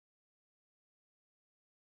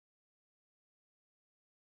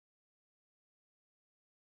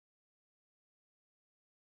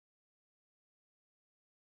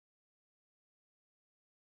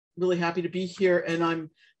really happy to be here, and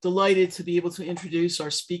I'm delighted to be able to introduce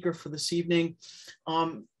our speaker for this evening.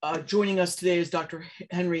 Joining us today is Dr.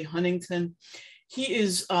 Henry Huntington. He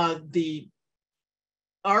is the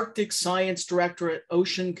Arctic Science Director at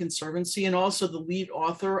Ocean Conservancy and also the lead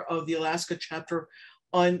author of the Alaska chapter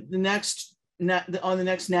on the next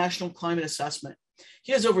National Climate Assessment.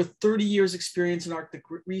 He has over 30 years experience in Arctic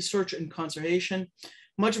research and conservation.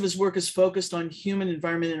 Much of his work is focused on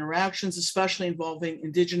human-environment interactions, especially involving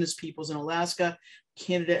Indigenous peoples in Alaska,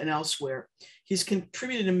 Canada, and elsewhere. He's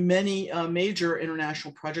contributed to many major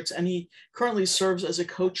international projects, and he currently serves as a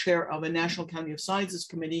co-chair of a National Academy of Sciences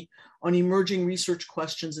Committee on Emerging Research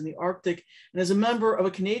Questions in the Arctic, and as a member of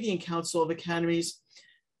a Canadian Council of Academies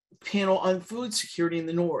panel on food security in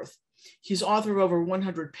the North. He's author of over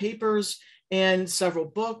 100 papers and several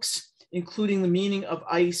books, including The Meaning of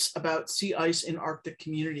Ice, about sea ice in Arctic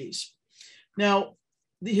communities. Now,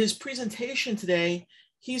 his presentation today,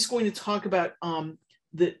 he's going to talk about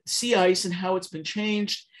the sea ice and how it's been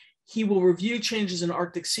changed. He will review changes in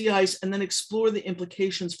Arctic sea ice and then explore the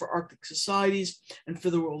implications for Arctic societies and for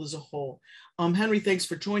the world as a whole. Henry, thanks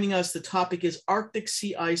for joining us. The topic is Arctic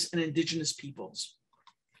sea ice and Indigenous peoples.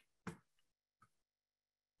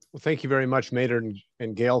 Well, thank you very much, Maynard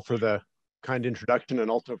and Gail, for the kind introduction and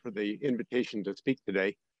also for the invitation to speak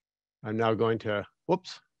today. I'm now going to,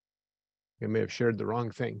 whoops, I may have shared the wrong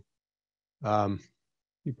thing.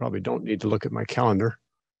 You probably don't need to look at my calendar.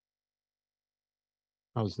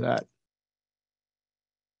 How's that?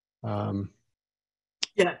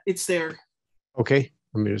 Yeah, it's there. Okay,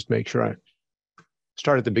 let me just make sure I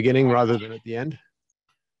start at the beginning rather than at the end.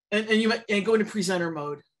 And go into presenter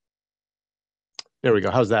mode. There we go.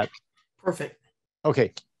 How's that? Perfect.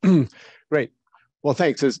 Okay, great. Well,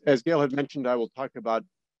 thanks. As Gail had mentioned, I will talk about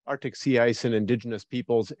Arctic sea ice and Indigenous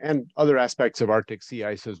peoples and other aspects of Arctic sea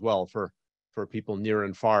ice as well for people near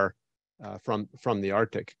and far from the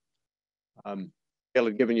Arctic. Gail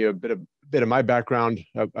had given you a bit of my background.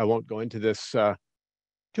 I won't go into this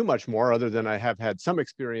too much more, other than I have had some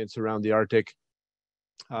experience around the Arctic.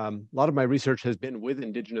 A lot of my research has been with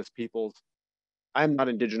Indigenous peoples. I'm not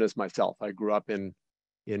Indigenous myself. I grew up in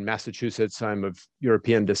Massachusetts. I'm of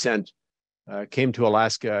European descent. Came to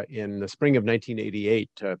Alaska in the spring of 1988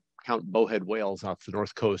 to count bowhead whales off the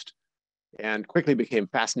north coast, and quickly became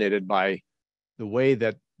fascinated by the way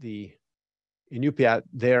that the Inupiat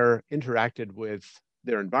there interacted with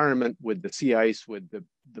their environment, with the sea ice, with the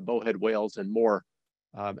bowhead whales and more.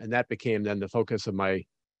 And that became then the focus of my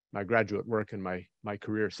graduate work and my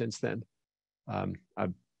career since then.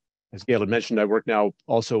 As Gail had mentioned, I work now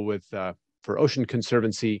also with for Ocean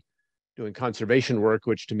Conservancy, doing conservation work,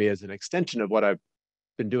 which to me is an extension of what I've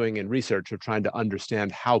been doing in research of trying to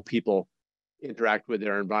understand how people interact with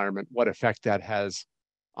their environment, what effect that has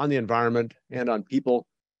on the environment and on people,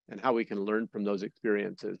 and how we can learn from those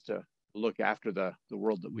experiences to look after the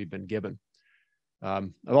world that we've been given.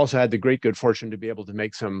 I've also had the great good fortune to be able to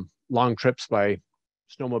make some long trips by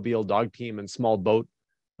snowmobile, dog team, and small boat,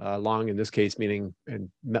 long in this case, meaning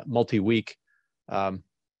multi-week.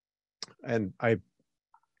 And I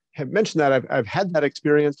have mentioned that I've had that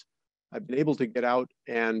experience. I've been able to get out,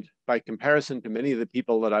 and by comparison to many of the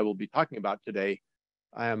people that I will be talking about today,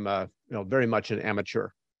 I am very much an amateur.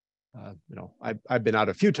 I've been out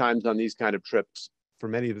a few times on these kind of trips. For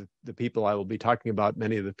many of the people I will be talking about,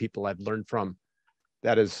 many of the people I've learned from,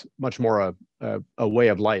 that is much more a way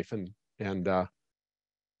of life, and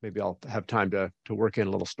maybe I'll have time to work in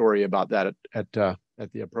a little story about that at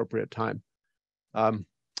the appropriate time.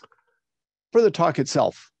 For the talk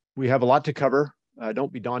itself, we have a lot to cover.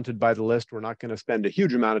 Don't be daunted by the list. We're not going to spend a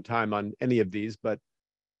huge amount of time on any of these, but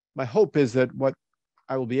my hope is that what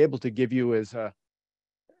I will be able to give you is a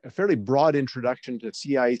fairly broad introduction to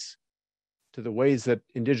sea ice, to the ways that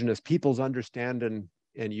Indigenous peoples understand and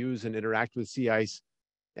use and interact with sea ice,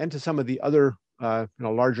 and to some of the other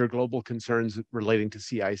larger global concerns relating to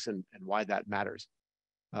sea ice and why that matters.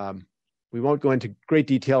 We won't go into great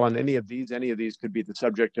detail on any of these. Any of these could be the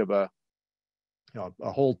subject of a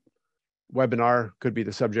whole webinar, could be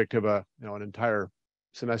the subject of an entire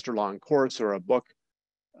semester-long course or a book.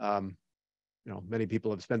 Many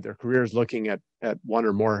people have spent their careers looking at one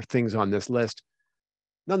or more things on this list.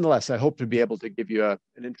 Nonetheless, I hope to be able to give you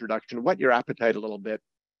an introduction, whet your appetite a little bit,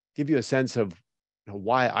 give you a sense of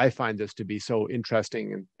why I find this to be so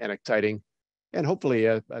interesting and exciting, and hopefully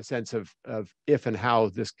a sense of if and how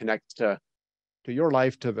this connects to your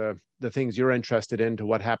life, to the things you're interested in, to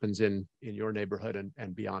what happens in your neighborhood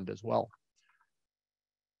and beyond as well.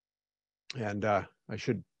 And I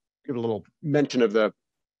should give a little mention of the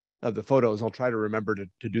photos. I'll try to remember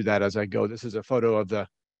to do that as I go. This is a photo of the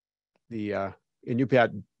Inupiat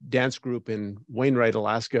dance group in Wainwright,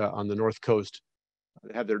 Alaska on the North Coast.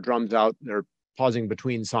 They have their drums out. They're pausing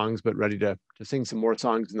between songs, but ready to sing some more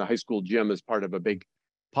songs in the high school gym as part of a big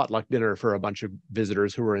potluck dinner for a bunch of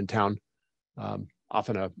visitors who were in town.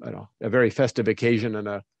 Often a very festive occasion and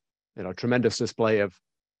a tremendous display of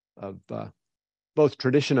both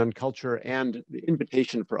tradition and culture and the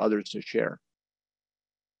invitation for others to share.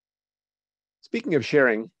 Speaking of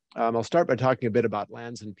sharing, I'll start by talking a bit about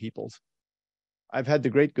lands and peoples. I've had the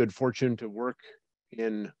great good fortune to work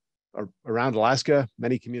around Alaska,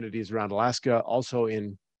 many communities around Alaska, also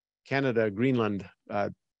in Canada, Greenland,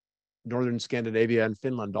 Northern Scandinavia, and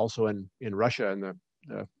Finland, also in Russia in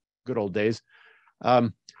the good old days.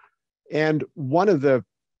 And one of the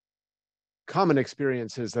common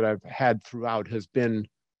experiences that I've had throughout has been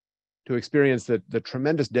to experience the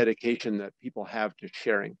tremendous dedication that people have to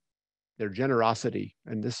sharing, their generosity.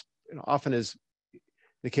 And this often is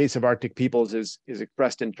the case of Arctic peoples is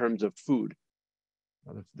expressed in terms of food.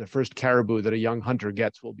 The first caribou that a young hunter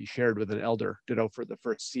gets will be shared with an elder, ditto for the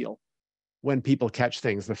first seal. When people catch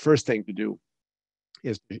things, the first thing to do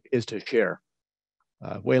is to share.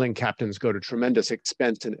 Whaling captains go to tremendous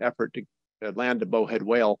expense and effort to land a bowhead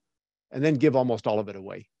whale and then give almost all of it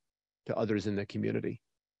away to others in the community.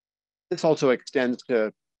 This also extends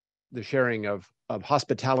to the sharing of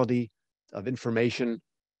hospitality, of information,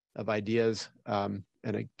 of ideas. And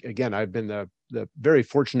again, I've been the very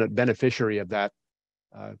fortunate beneficiary of that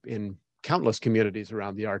in countless communities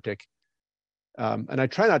around the Arctic. And I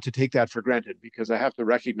try not to take that for granted, because I have to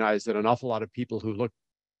recognize that an awful lot of people who look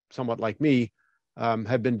somewhat like me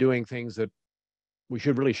have been doing things that we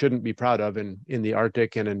shouldn't be proud of in the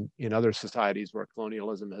Arctic and in other societies where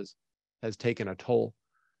colonialism has taken a toll.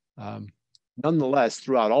 Nonetheless,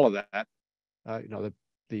 throughout all of that,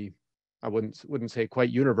 I wouldn't say quite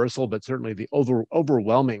universal, but certainly the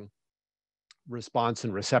overwhelming response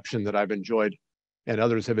and reception that I've enjoyed and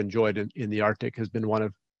others have enjoyed in the Arctic has been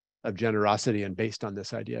one of generosity and based on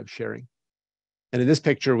this idea of sharing. And in this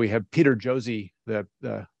picture, we have Peter Josie, the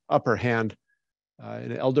upper hand,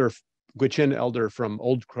 an elder, Gwich'in elder from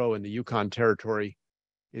Old Crow in the Yukon Territory,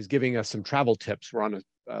 is giving us some travel tips. We're on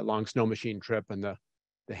a long snow machine trip, and the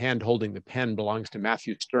hand holding the pen belongs to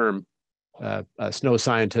Matthew Sturm, a snow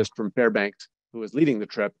scientist from Fairbanks who is leading the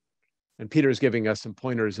trip. And Peter's giving us some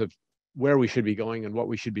pointers of where we should be going and what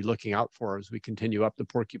we should be looking out for as we continue up the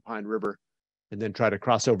Porcupine River and then try to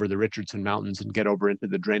cross over the Richardson Mountains and get over into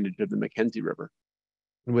the drainage of the Mackenzie River.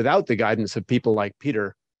 And without the guidance of people like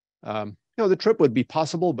Peter, the trip would be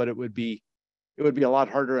possible, but it would be a lot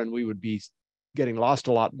harder, and we would be getting lost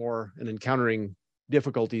a lot more and encountering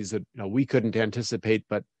difficulties that we couldn't anticipate,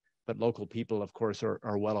 but local people, of course,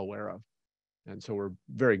 are well aware of. And so we're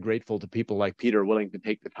very grateful to people like Peter willing to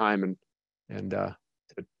take the time and to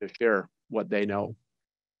share what they know.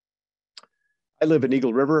 I live in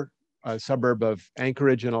Eagle River, a suburb of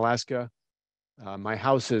Anchorage in Alaska. My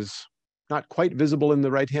house is not quite visible in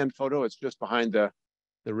the right-hand photo. It's just behind the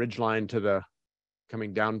ridgeline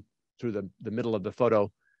coming down through the middle of the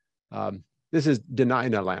photo. This is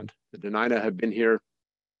Dena'ina land. The Dena'ina have been here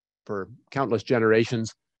for countless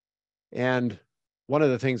generations. And one of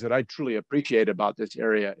the things that I truly appreciate about this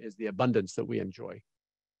area is the abundance that we enjoy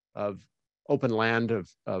of open land,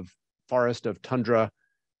 of forest, of tundra,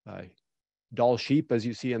 Dall sheep, as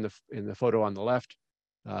you see in the photo on the left,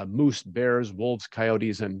 moose, bears, wolves,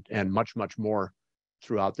 coyotes, and much, much more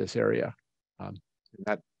throughout this area.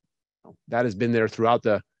 That has been there throughout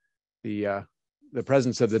the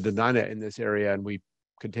presence of the Dena'ina in this area, and we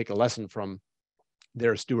could take a lesson from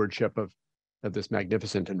their stewardship of this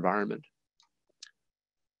magnificent environment.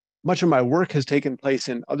 Much of my work has taken place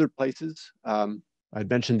in other places. I'd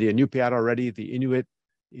mentioned the Inupiat already, the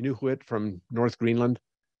Inuit from North Greenland.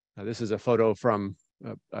 This is a photo from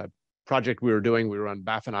a project we were doing. We were on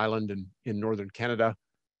Baffin Island in northern Canada.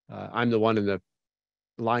 I'm the one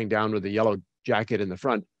lying down with the yellow jacket in the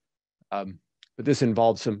front. But this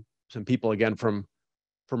involves some people again from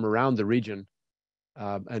around the region.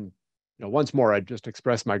 And once more, I just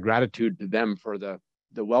express my gratitude to them for the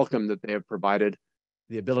welcome that they have provided,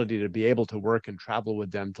 the ability to be able to work and travel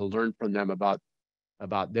with them, to learn from them about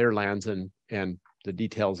their lands and the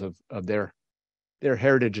details of their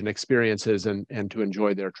heritage and experiences, and to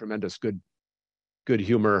enjoy their tremendous good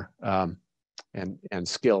humor and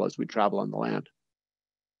skill as we travel on the land.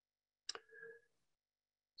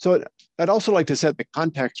 So I'd also like to set the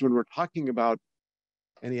context when we're talking about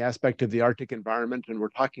any aspect of the Arctic environment and we're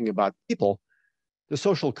talking about people. The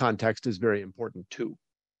social context is very important too.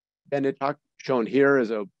 Ben shown here is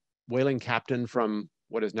a whaling captain from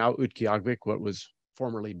what is now Utqiagvik, what was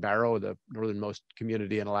formerly Barrow, the northernmost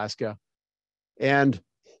community in Alaska. And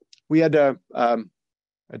we had to,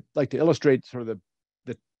 I'd like to illustrate sort of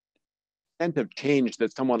the extent of change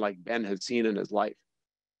that someone like Ben has seen in his life.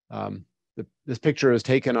 This picture is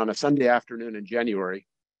taken on a Sunday afternoon in January.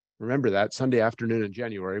 Remember that, Sunday afternoon in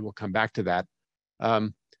January. We'll come back to that.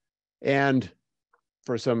 And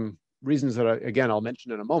for some reasons that, again, I'll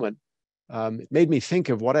mention in a moment, it made me think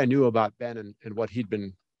of what I knew about Ben and what he'd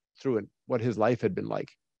been through and what his life had been like.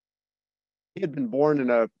 He had been born in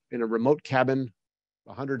a remote cabin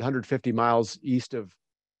 150 miles east of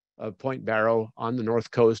Point Barrow on the north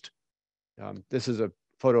coast. This is a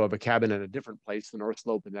photo of a cabin in a different place. The North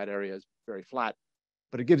Slope in that area is very flat,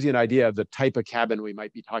 but it gives you an idea of the type of cabin we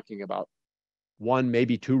might be talking about. One,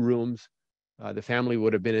 maybe two rooms. The family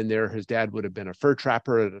would have been in there. His dad would have been a fur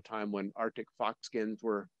trapper at a time when Arctic fox skins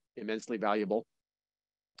were immensely valuable.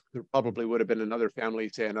 There probably would have been another family,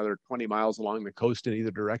 say another 20 miles along the coast in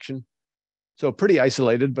either direction. So pretty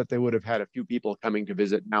isolated, but they would have had a few people coming to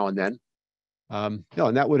visit now and then. And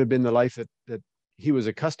that would have been the life that he was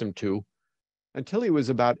accustomed to until he was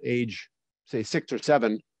about age, say 6 or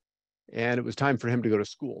 7, and it was time for him to go to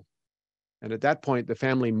school. And at that point, the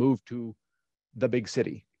family moved to the big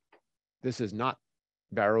city. This is not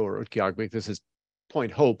Barrow or Utqiagvik. This is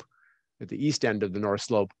Point Hope at the east end of the North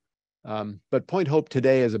Slope. But Point Hope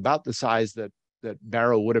today is about the size that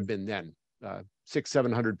Barrow would have been then,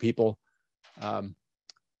 600-700 people.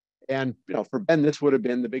 And for Ben, this would have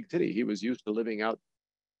been the big city. He was used to living out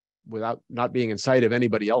without not being in sight of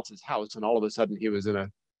anybody else's house, and all of a sudden he was in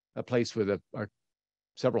a place with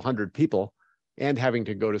several hundred people, and having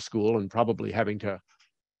to go to school, and probably having to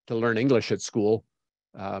learn English at school.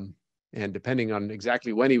 And depending on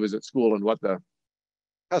exactly when he was at school and what the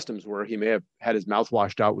customs were, he may have had his mouth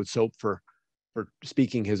washed out with soap for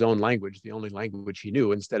speaking his own language, the only language he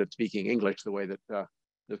knew, instead of speaking English the way that the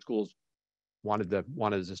schools wanted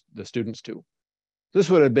the students to.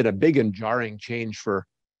 This would have been a big and jarring change for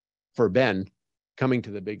Ben coming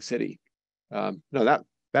to the big city.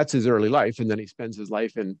 That's his early life, and then he spends his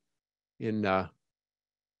life in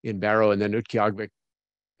Barrow and then Utqiagvik,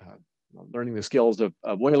 learning the skills of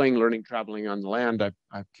whaling, learning traveling on the land.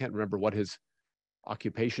 I can't remember what his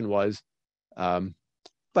occupation was,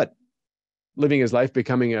 but living his life,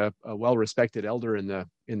 becoming a well-respected elder in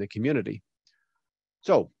the community.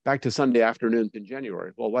 So back to Sunday afternoons in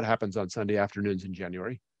January. Well, what happens on Sunday afternoons in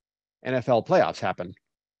January? NFL playoffs happen.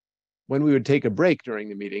 When we would take a break during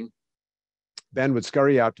the meeting, Ben would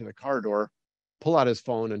scurry out to the car door, pull out his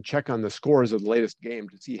phone, and check on the scores of the latest game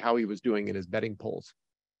to see how he was doing in his betting polls.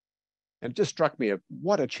 And it just struck me of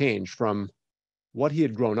what a change from what he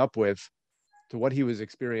had grown up with to what he was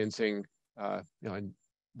experiencing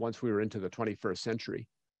once we were into the 21st century.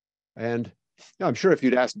 And I'm sure if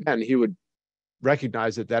you'd asked Ben, he would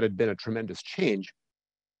recognize that had been a tremendous change.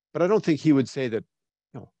 But I don't think he would say that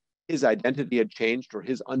his identity had changed, or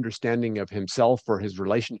his understanding of himself or his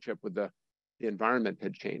relationship with the environment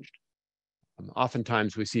had changed.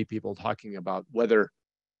 Oftentimes we see people talking about whether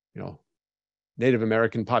Native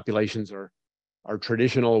American populations are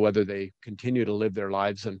traditional, whether they continue to live their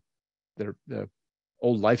lives and their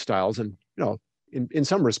old lifestyles. And in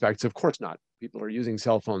some respects, of course not. People are using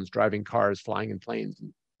cell phones, driving cars, flying in planes,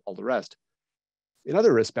 and all the rest. In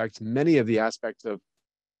other respects, many of the aspects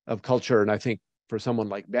of culture, and I think for someone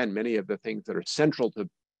like Ben, many of the things that are central to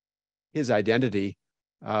his identity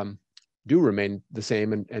do remain the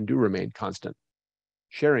same and do remain constant.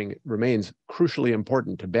 Sharing remains crucially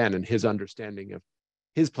important to Ben and his understanding of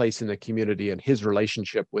his place in the community and his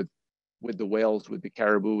relationship with the whales, with the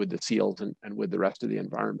caribou, with the seals, and with the rest of the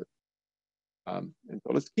environment. And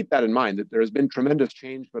so let's keep that in mind, that there has been tremendous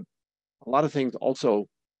change, but a lot of things also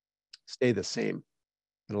stay the same,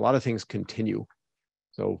 and a lot of things continue.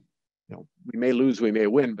 So we may lose, we may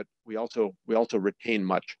win, but we also retain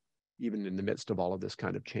much, even in the midst of all of this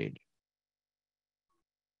kind of change.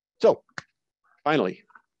 So finally,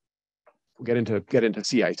 we'll get into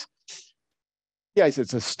sea ice. Sea ice,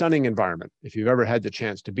 it's a stunning environment. If you've ever had the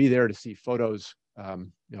chance to be there, to see photos,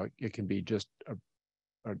 it can be just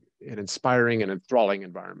an inspiring and enthralling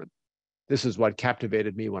environment. This is what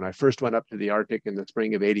captivated me when I first went up to the Arctic in the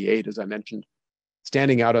spring of '88, as I mentioned,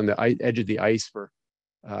 standing out on the edge of the ice for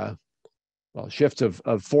shifts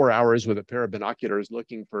of 4 hours with a pair of binoculars,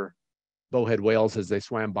 looking for bowhead whales as they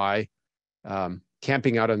swam by,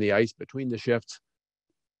 camping out on the ice between the shifts,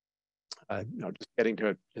 just getting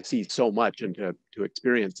to see so much and to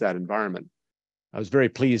experience that environment. I was very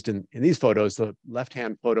pleased in these photos. The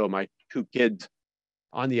left-hand photo, my two kids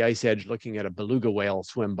on the ice edge looking at a beluga whale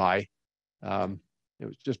swim by. It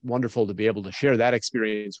was just wonderful to be able to share that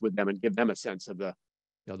experience with them and give them a sense of the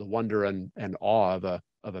wonder and awe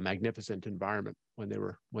a magnificent environment when they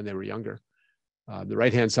were younger. The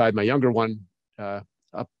right-hand side, my younger one,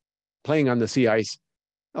 up playing on the sea ice.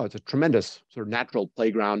 Oh, it's a tremendous sort of natural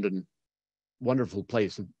playground and wonderful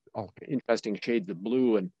place with all interesting shades of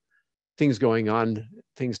blue and things going on,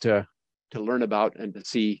 things to learn about and to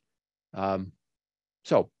see.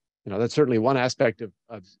 So, that's certainly one aspect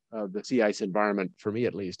of the sea ice environment, for me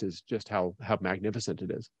at least, is just how magnificent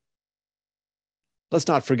it is. Let's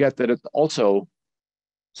not forget that it's also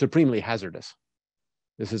supremely hazardous.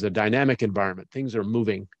 This is a dynamic environment. Things are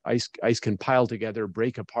moving. Ice can pile together,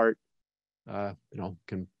 break apart,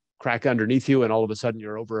 can crack underneath you, and all of a sudden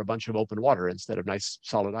you're over a bunch of open water instead of nice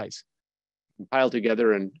solid ice. Can pile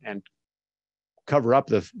together and cover up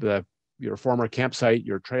your former campsite,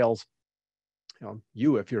 your trails.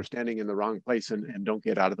 If you're standing in the wrong place and don't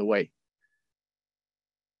get out of the way.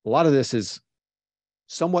 A lot of this is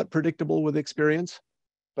somewhat predictable with experience,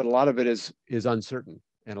 but a lot of it is uncertain.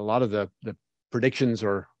 And a lot of the predictions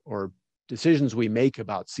or decisions we make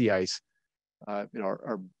about sea ice,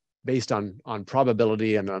 are based on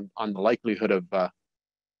probability and on the likelihood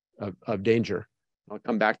of danger. I'll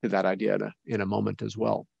come back to that idea in a moment as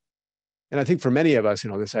well. And I think for many of us,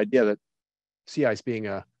 this idea that sea ice being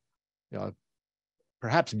a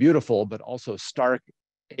perhaps beautiful, but also stark,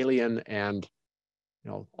 alien, and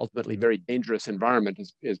ultimately very dangerous environment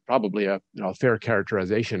is probably a fair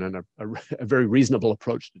characterization and a very reasonable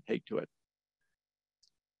approach to take to it.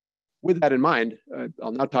 With that in mind,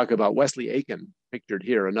 I'll now talk about Wesley Aiken, pictured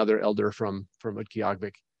here, another elder from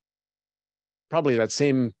Utqiagvik. Probably that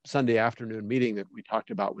same Sunday afternoon meeting that we talked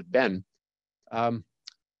about with Ben. And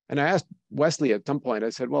I asked Wesley at some point, I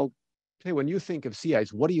said, well, hey, when you think of sea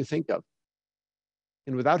ice, what do you think of?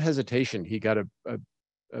 And without hesitation, he got a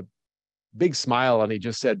big smile and he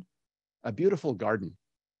just said, a beautiful garden.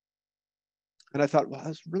 And I thought, well,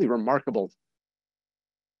 that's really remarkable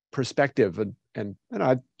perspective. And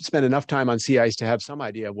I'd spent enough time on sea ice to have some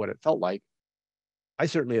idea of what it felt like. I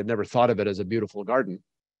certainly had never thought of it as a beautiful garden.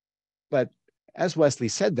 But as Wesley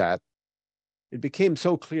said that, it became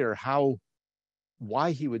so clear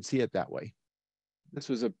why he would see it that way. This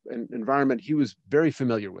was an environment he was very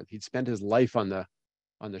familiar with. He'd spent his life on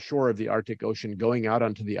the shore of the Arctic Ocean, going out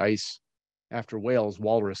onto the ice after whales,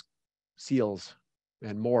 walrus, seals,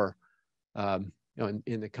 and more,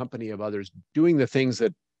 in the company of others, doing the things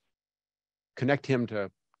that connect him to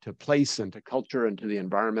place and to culture and to the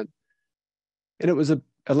environment. And it was a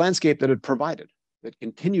landscape that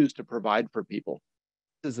continues to provide for people.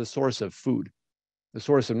 This is the source of food, the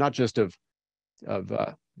source of not just of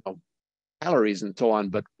calories and so on,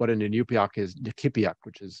 but what in Inupiaq is Nikipiaq,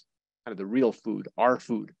 which is kind of the real food, our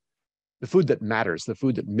food, the food that matters, the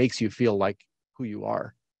food that makes you feel like who you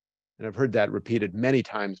are. And I've heard that repeated many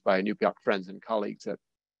times by Inupiaq friends and colleagues that,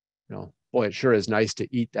 boy, it sure is nice to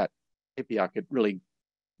eat that Nikipiaq. It really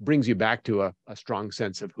brings you back to a strong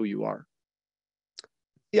sense of who you are.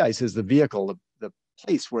 Sea ice is the vehicle, the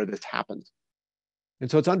place where this happens. And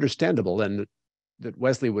so it's understandable then that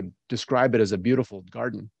Wesley would describe it as a beautiful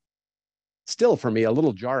garden. Still, for me, a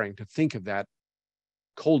little jarring to think of that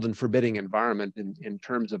cold and forbidding environment in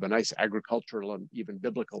terms of a nice agricultural and even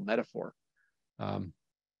biblical metaphor.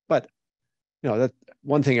 But that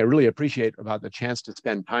one thing I really appreciate about the chance to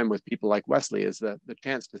spend time with people like Wesley is the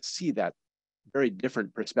chance to see that very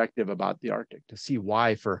different perspective about the Arctic, to see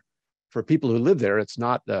why for people who live there, it's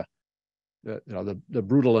not the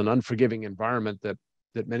brutal and unforgiving environment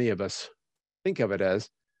that many of us think of it as,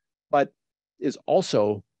 but is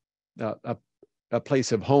also a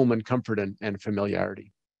place of home and comfort and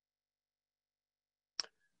familiarity.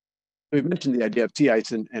 We've mentioned the idea of sea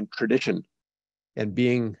ice and tradition and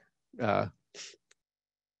being a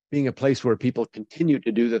place where people continue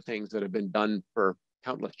to do the things that have been done for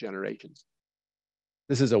countless generations.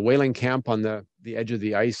 This is a whaling camp on the edge of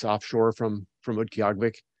the ice offshore from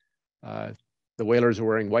Utqiagvik. The whalers are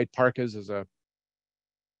wearing white parkas as a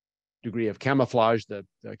degree of camouflage. The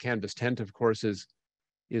canvas tent, of course,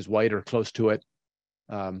 is white or close to it.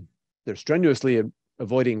 They're strenuously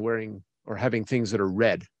avoiding wearing or having things that are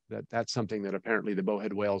red. That's something that apparently the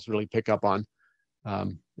bowhead whales really pick up on.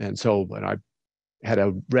 And so when I had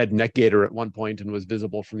a red neck gaiter at one point and was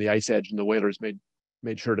visible from the ice edge, and the whalers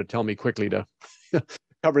made sure to tell me quickly to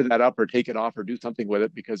cover that up or take it off or do something with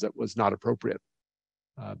it because it was not appropriate.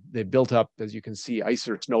 They built up, as you can see, ice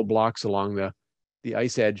or snow blocks along the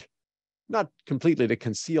ice edge, not completely to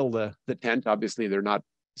conceal the tent. Obviously, they're not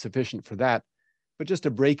sufficient for that, but just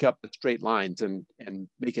to break up the straight lines and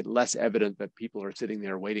make it less evident that people are sitting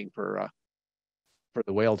there waiting for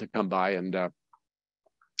the whale to come by and,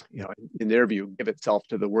 in their view, give itself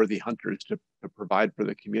to the worthy hunters to provide for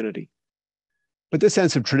the community. But this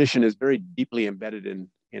sense of tradition is very deeply embedded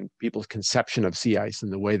in people's conception of sea ice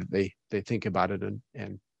and the way that they think about it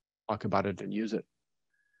and talk about it and use it.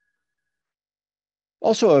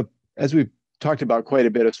 Also, as we've talked about quite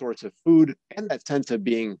a bit, a source of food and that sense of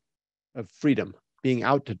freedom, being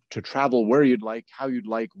out to travel where you'd like, how you'd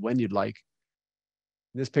like, when you'd like.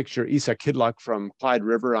 In this picture, Isa Kidluck from Clyde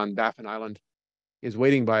River on Baffin Island is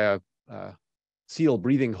waiting by a seal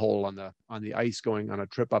breathing hole on the ice going on a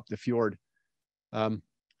trip up the fjord.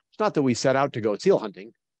 It's not that we set out to go seal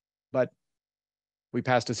hunting, but we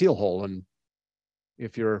passed a seal hole. And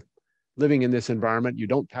if you're living in this environment, you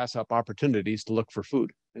don't pass up opportunities to look for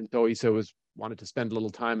food. And so Isa wanted to spend a little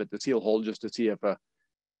time at the seal hole just to see if a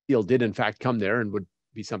seal did in fact come there and would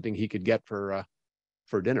be something he could get for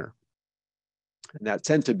dinner. And that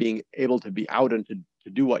sense of being able to be out and to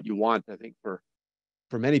do what you want, I think for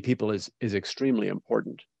many people is extremely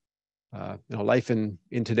important. Life in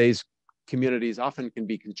today's communities often can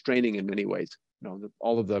be constraining in many ways.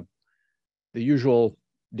 All of the usual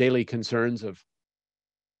daily concerns of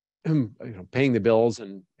paying the bills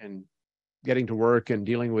and getting to work and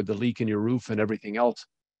dealing with the leak in your roof and everything else.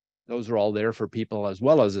 Those are all there for people, as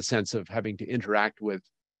well as a sense of having to interact with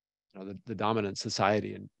the dominant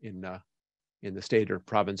society in the state or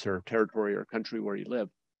province or territory or country where you live.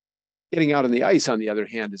 Getting out on the ice, on the other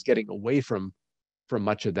hand, is getting away from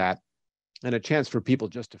much of that, and a chance for people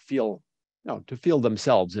just to feel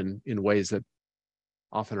themselves in ways that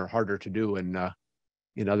often are harder to do in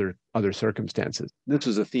other circumstances. This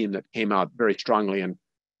is a theme that came out very strongly in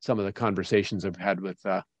some of the conversations I've had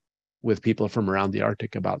with people from around the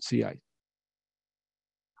Arctic about sea ice.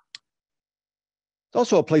 It's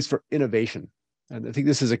also a place for innovation, and I think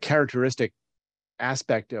this is a characteristic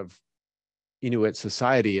aspect of Inuit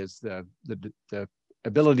society, is the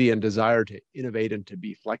ability and desire to innovate and to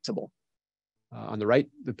be flexible. On the right,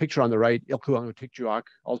 the picture on the right, Ilkuangutikjuak,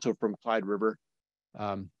 also from Clyde River,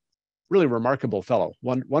 really remarkable fellow,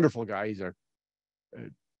 wonderful guy. He's a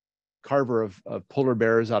carver of polar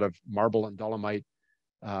bears out of marble and dolomite,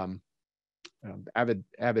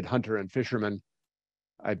 avid hunter and fisherman.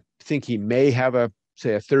 I think he may have a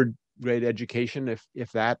third grade education,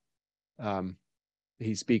 if that.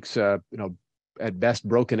 He speaks, at best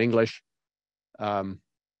broken English, and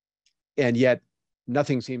yet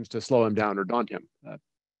nothing seems to slow him down or daunt him. A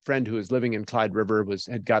friend who is living in Clyde River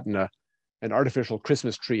had gotten an artificial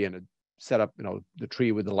Christmas tree and had set up, the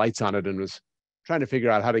tree with the lights on it, and was trying to figure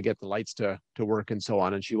out how to get the lights to work and so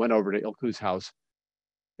on. And she went over to Ilku's house.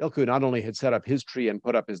 Ilku not only had set up his tree and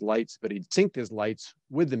put up his lights, but he'd synced his lights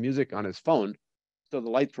with the music on his phone, so the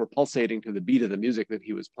lights were pulsating to the beat of the music that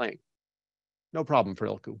he was playing. No problem for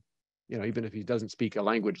Ilku, even if he doesn't speak a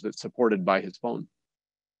language that's supported by his phone.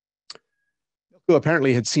 Ilku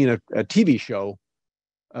apparently had seen a TV show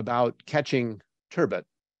about catching turbot,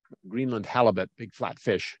 Greenland halibut, big flat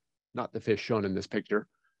fish, not the fish shown in this picture,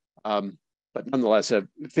 but nonetheless a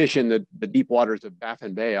fish in the deep waters of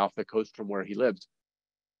Baffin Bay off the coast from where he lives.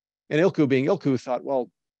 And Ilku, being Ilku, thought, well,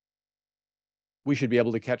 we should be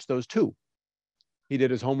able to catch those too. He did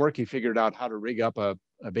his homework. He figured out how to rig up a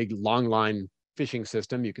big long line fishing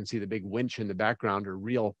system. You can see the big winch in the background, or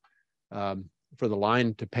reel for the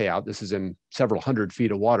line to pay out. This is in several hundred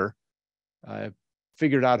feet of water.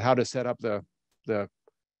 Figured out how to set up the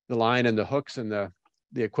line and the hooks and the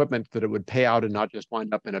equipment that it would pay out and not just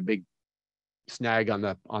wind up in a big snag on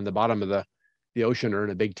the bottom of the ocean or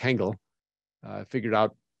in a big tangle.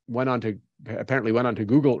 Apparently went on to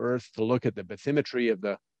Google Earth to look at the bathymetry of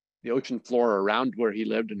the ocean floor around where he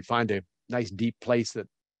lived and find a nice deep place that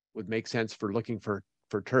would make sense for looking for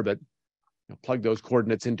turbot. Plugged those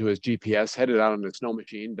coordinates into his GPS, headed out on the snow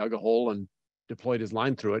machine, dug a hole and deployed his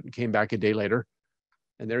line through it, and came back a day later,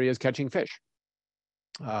 and there he is catching fish.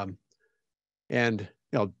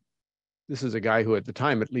 This is a guy who at the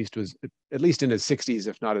time at least was at least in his 60s,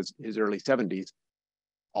 if not his early 70s,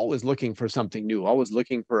 always looking for something new, always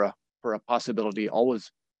looking for a possibility,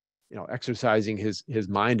 always exercising his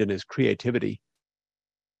mind and his creativity.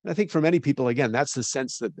 And I think for many people, again, that's the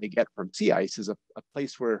sense that they get from sea ice, is a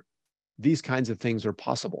place where these kinds of things are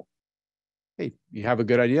possible. Hey, you have a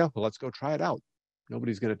good idea? Well, let's go try it out.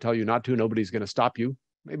 Nobody's going to tell you not to. Nobody's going to stop you.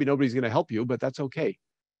 Maybe nobody's going to help you, but that's okay.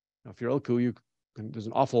 If you're Ilku, there's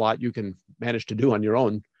an awful lot you can manage to do on your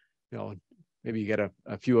own. Maybe you get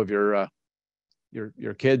a few of your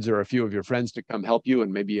kids or a few of your friends to come help you,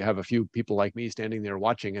 and maybe you have a few people like me standing there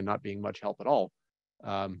watching and not being much help at all.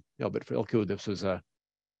 But for Ilku, this was a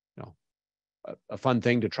fun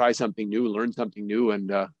thing to try something new, learn something new,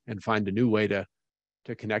 and find a new way to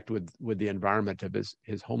connect with the environment of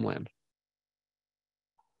his homeland.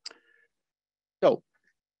 So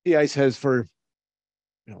sea ice has for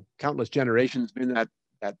countless generations been that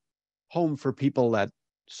home for people, that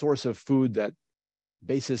source of food, that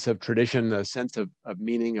basis of tradition, a sense of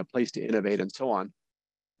meaning, a place to innovate, and so on.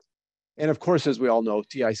 And of course, as we all know,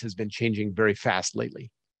 sea ice has been changing very fast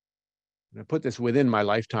lately. And I put this within my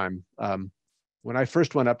lifetime. When I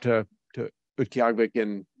first went up to Utqiagvik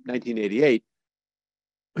in 1988,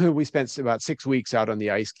 we spent about 6 weeks out on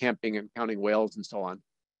the ice, camping and counting whales and so on,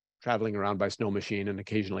 traveling around by snow machine and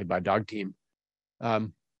occasionally by dog team.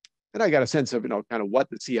 And I got a sense of, kind of what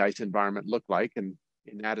the sea ice environment looked like, and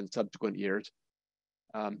in that and subsequent years.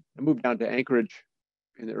 I moved down to Anchorage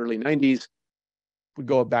in the early 90s, would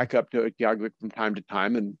go back up to Utqiagvik from time to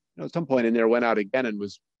time. And at some point in there, went out again and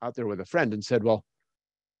was out there with a friend and said, well,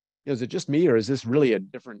 is it just me, or is this really a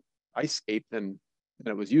different ice scape than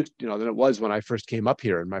it was used, than it was when I first came up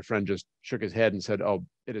here? And my friend just shook his head and said, oh,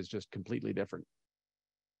 it is just completely different.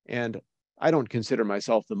 And I don't consider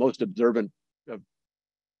myself the most observant of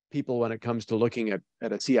people when it comes to looking at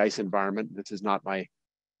a sea ice environment. This is not my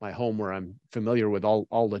home where I'm familiar with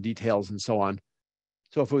all the details and so on.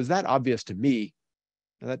 So if it was that obvious to me,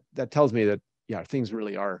 that tells me that, yeah, things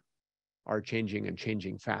really are changing, and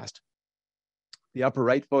changing fast. The upper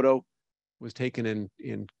right photo was taken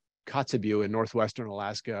in Kotzebue in northwestern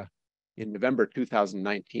Alaska in November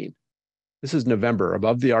 2019. This is November,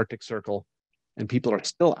 above the Arctic Circle, and people are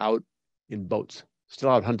still out in boats, still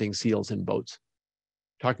out hunting seals in boats.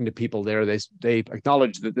 Talking to people there, they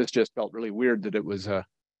acknowledged that this just felt really weird, that it was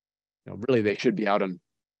really they should be out and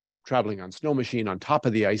traveling on snow machine on top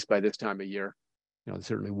of the ice by this time of year. It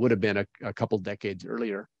certainly would have been a couple decades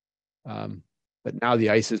earlier. But now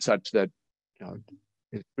the ice is such that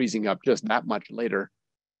it's freezing up just that much later.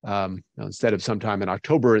 Instead of sometime in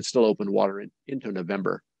October, it's still open water into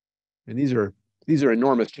November. And these are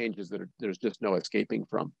enormous changes that there's just no escaping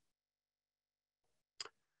from.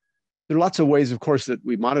 There are lots of ways, of course, that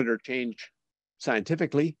we monitor change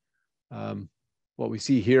scientifically. What we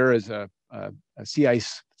see here is a sea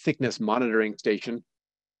ice thickness monitoring station.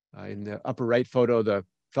 In the upper right photo, the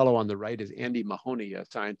fellow on the right is Andy Mahoney, a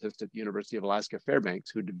scientist at the University of Alaska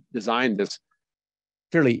Fairbanks, who designed this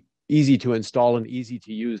fairly easy to install and easy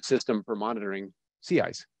to use system for monitoring sea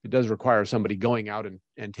ice. It does require somebody going out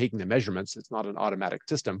and taking the measurements. It's not an automatic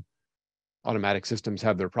system. Automatic systems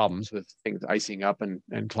have their problems with things icing up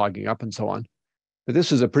and clogging up and so on. But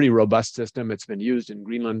this is a pretty robust system. It's been used in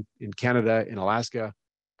Greenland, in Canada, in Alaska,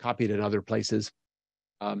 copied in other places.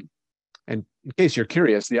 And in case you're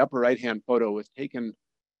curious, the upper right-hand photo was taken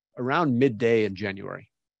around midday in January.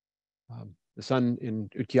 The sun in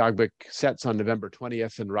Utqiagvik sets on November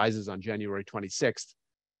 20th and rises on January 26th.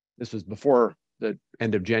 This was before the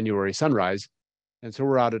end of January sunrise. And so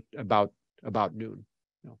we're out at about noon.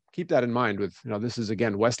 Keep that in mind with, this is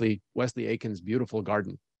again, Wesley Aiken's beautiful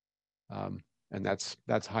garden. And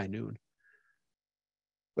that's high noon.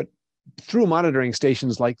 But through monitoring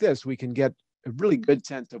stations like this, we can get a really good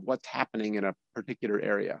sense of what's happening in a particular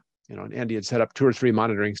area. And Andy had set up 2 or 3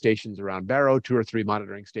 monitoring stations around Barrow, 2 or 3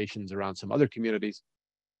 monitoring stations around some other communities.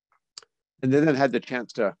 And then had the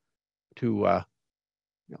chance to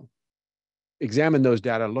examine those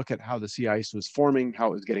data, look at how the sea ice was forming, how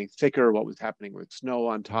it was getting thicker, what was happening with snow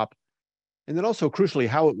on top, and then also crucially,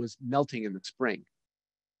 how it was melting in the spring,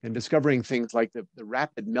 and discovering things like the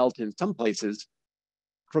rapid melt in some places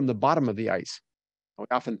from the bottom of the ice. We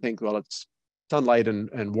often think, well, it's sunlight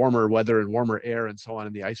and warmer weather and warmer air and so on,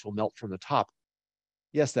 and the ice will melt from the top.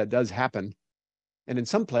 Yes, that does happen. And in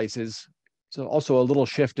some places, so also a little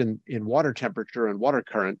shift in water temperature and water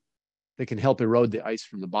current that can help erode the ice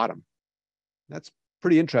from the bottom. That's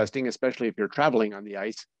pretty interesting, especially if you're traveling on the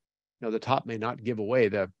ice. The top may not give away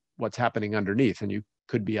what's happening underneath, and you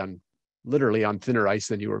could be literally on thinner ice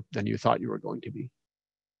than you thought you were going to be.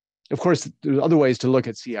 Of course, there's other ways to look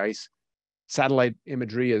at sea ice. Satellite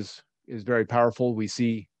imagery is very powerful. We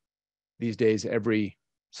see these days every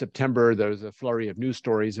September, there's a flurry of news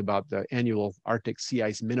stories about the annual Arctic sea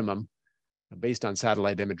ice minimum based on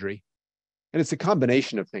satellite imagery. And it's a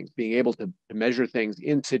combination of things, being able to measure things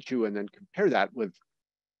in situ and then compare that with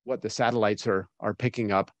what the satellites are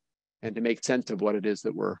picking up, and to make sense of what it is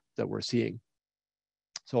that we're seeing.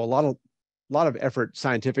 So a lot of effort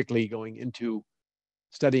scientifically going into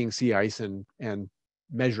studying sea ice and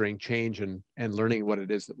measuring change and learning what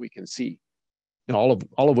it is that we can see. All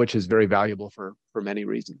of which is very valuable for many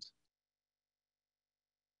reasons.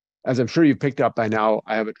 As I'm sure you've picked up by now,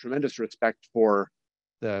 I have a tremendous respect for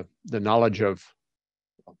the knowledge of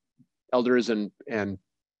elders and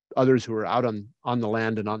others who are out on the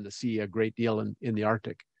land and on the sea a great deal in the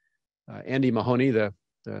Arctic. Andy Mahoney, the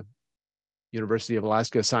University of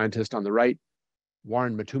Alaska scientist on the right,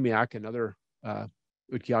 Warren Matumiak, another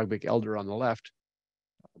Utqiagvik elder on the left.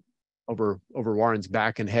 Over Warren's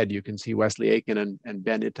back and head, you can see Wesley Aiken and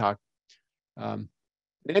Ben Itak.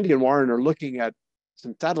 Andy and Warren are looking at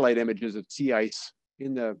some satellite images of sea ice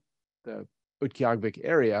in the Utqiagvik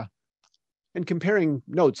area and comparing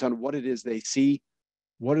notes on what it is they see,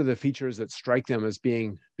 what are the features that strike them as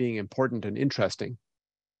being important and interesting.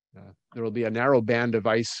 There will be a narrow band of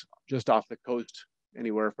ice just off the coast,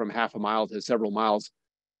 anywhere from half a mile to several miles,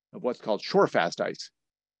 of what's called shore-fast ice.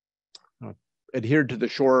 Adhered to the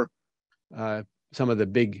shore, some of the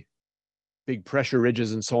big pressure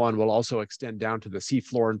ridges and so on will also extend down to the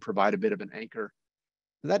seafloor and provide a bit of an anchor.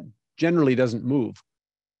 That generally doesn't move.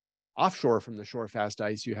 Offshore from the shore-fast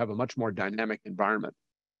ice, you have a much more dynamic environment.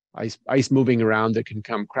 Ice moving around that can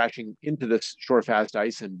come crashing into this shore-fast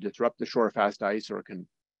ice and disrupt the shore-fast ice, or can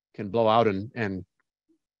blow out and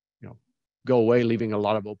go away, leaving a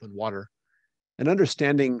lot of open water. And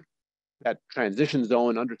understanding that transition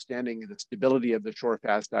zone, understanding the stability of the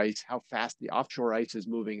shore-fast ice, how fast the offshore ice is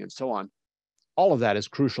moving, and so on, all of that is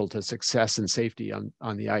crucial to success and safety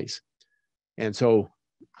on the ice. And so,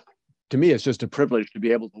 to me, it's just a privilege to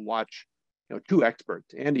be able to watch two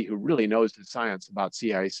experts, Andy, who really knows the science about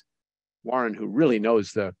sea ice, Warren, who really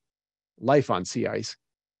knows the life on sea ice,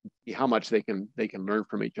 how much they can learn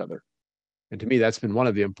from each other. And to me, that's been one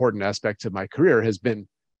of the important aspects of my career, has been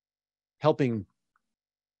helping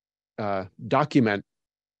document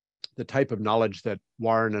the type of knowledge that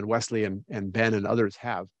Warren and Wesley and Ben and others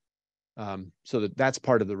have, so that's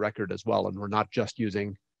part of the record as well. And we're not just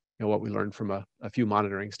using what we learned from a few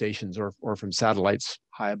monitoring stations or from satellites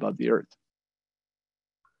high above the Earth.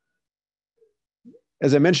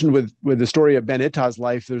 As I mentioned with the story of Ben Itta's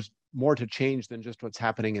life, there's more to change than just what's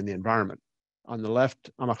happening in the environment. On the left,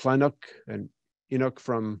 Amaklanuk and Inuk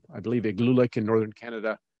from, I believe, Igloolik in northern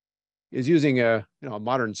Canada is using a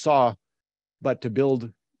modern saw, but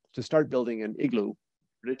to start building an igloo,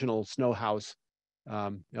 traditional snow house,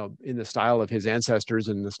 in the style of his ancestors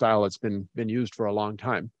and the style that's been used for a long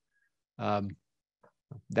time.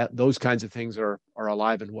 Those kinds of things are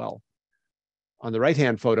alive and well. On the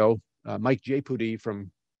right-hand photo, Mike Jaypudi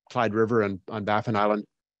from Clyde River and on Baffin Island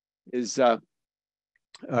is a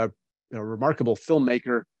remarkable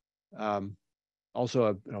filmmaker,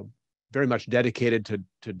 also very much dedicated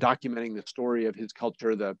to documenting the story of his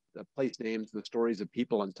culture, the place names, the stories of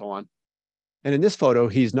people, and so on. And in this photo,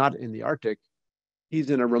 he's not in the Arctic. He's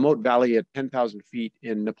in a remote valley at 10,000 feet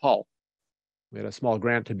in Nepal. We had a small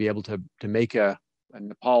grant to be able to make a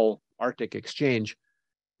Nepal Arctic exchange.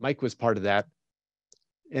 Mike was part of that.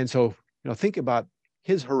 And so, think about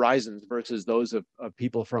his horizons versus those of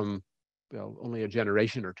people from only a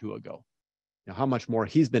generation or two ago. How much more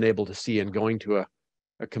he's been able to see in going to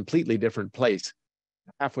a completely different place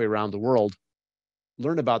halfway around the world,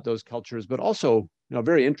 learn about those cultures, but also,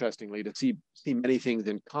 very interestingly, to see many things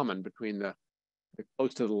in common between the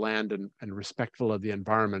close to the land and respectful of the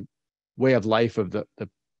environment way of life of the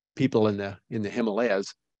people in the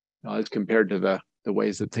Himalayas as compared to the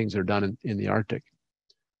ways that things are done in the Arctic.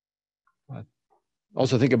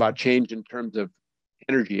 Also think about change in terms of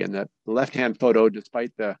energy. And that the left-hand photo,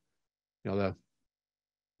 despite the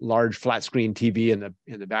large flat screen TV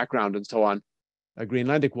in the background and so on, a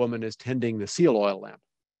Greenlandic woman is tending the seal oil lamp.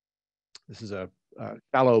 This is a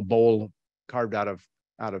shallow bowl carved out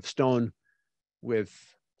of stone with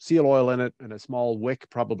seal oil in it and a small wick,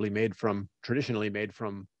 probably traditionally made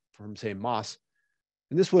from say moss.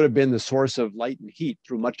 And this would have been the source of light and heat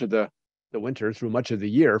through much of the winter, through much of the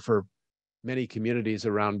year for many communities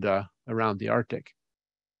around the Arctic.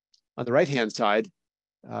 On the right-hand side,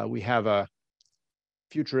 we have a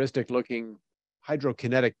futuristic-looking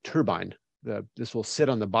hydrokinetic turbine. This will sit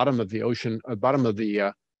on the bottom of the ocean, bottom of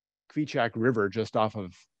the Kvichak River, just off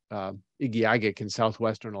of Igiagik in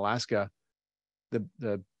southwestern Alaska.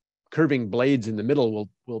 The curving blades in the middle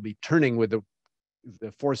will be turning with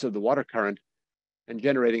the force of the water current and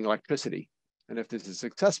generating electricity. And if this is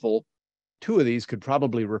successful, two of these could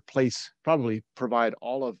probably provide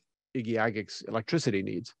all of Igiagik's electricity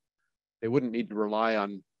needs. They wouldn't need to rely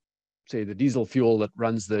on, say, the diesel fuel that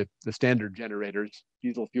runs the standard generators,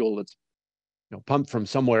 diesel fuel that's pumped from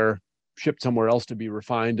somewhere, shipped somewhere else to be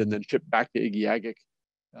refined, and then shipped back to Igiagik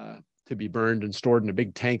to be burned and stored in a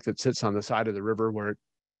big tank that sits on the side of the river where it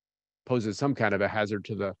poses some kind of a hazard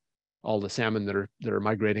to all the salmon that are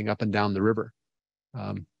migrating up and down the river.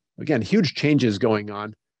 Again, huge changes going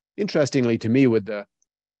on. Interestingly to me, with the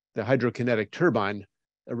hydrokinetic turbine,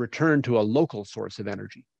 a return to a local source of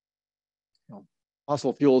energy.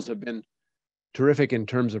 Fossil fuels have been terrific in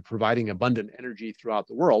terms of providing abundant energy throughout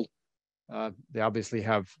the world. They obviously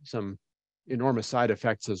have some enormous side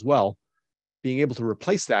effects as well. being able to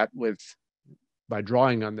replace that by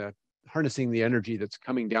drawing on harnessing the energy that's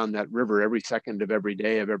coming down that river every second of every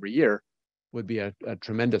day of every year would be a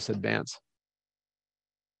tremendous advance.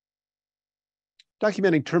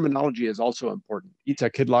 Documenting terminology is also important. Itza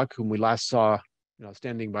Kidlock, whom we last saw,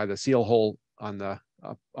 standing by the seal hole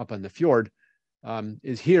up on the fjord,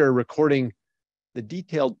 is here recording the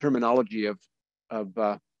detailed terminology of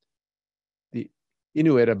the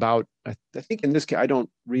Inuit about, I think in this case, I don't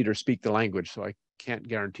read or speak the language, so I can't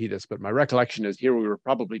guarantee this, but my recollection is here we were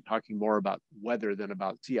probably talking more about weather than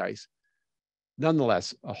about sea ice.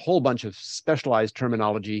 Nonetheless, a whole bunch of specialized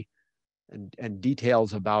terminology and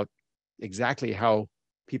details about exactly how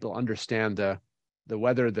people understand the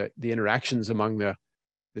weather, the interactions among the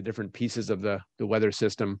different pieces of the weather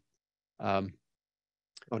system. I'm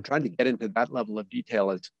trying to get into that level of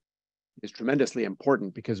detail is tremendously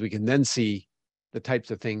important, because we can then see the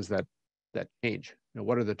types of things that change.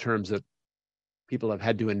 What are the terms that people have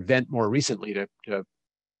had to invent more recently to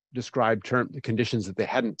describe the conditions that they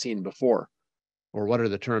hadn't seen before, or what are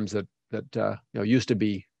the terms that used to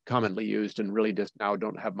be commonly used and really just now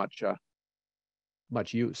don't have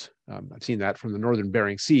much use. I've seen that from the Northern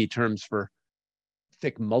Bering Sea, terms for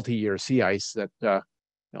thick multi-year sea ice that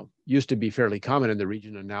used to be fairly common in the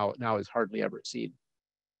region and now is hardly ever seen.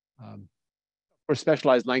 Of course,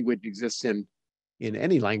 specialized language exists in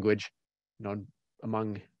any language,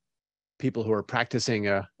 among people who are practicing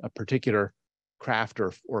a particular craft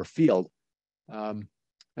or field. And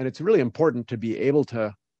it's really important to be able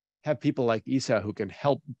to have people like Isa who can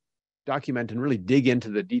help document and really dig into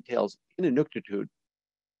the details in Inuktitut,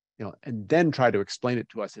 and then try to explain it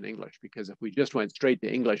to us in English. Because if we just went straight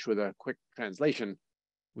to English with a quick translation,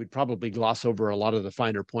 we'd probably gloss over a lot of the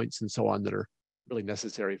finer points and so on that are really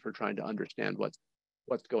necessary for trying to understand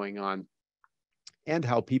what's going on and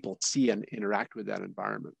how people see and interact with that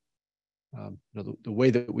environment. The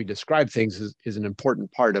way that we describe things is an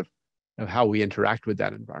important part of how we interact with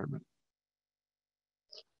that environment.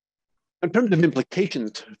 In terms of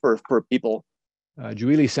implications for people,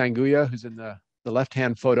 Juili Sanguya, who's in the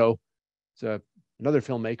left-hand photo, is another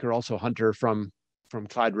filmmaker, also hunter from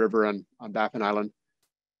Clyde River on Baffin Island.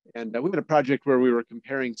 And we had a project where we were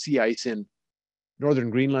comparing sea ice in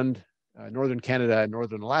northern Greenland, northern Canada, and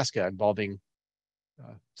northern Alaska, involving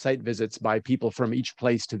site visits by people from each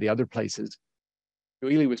place to the other places.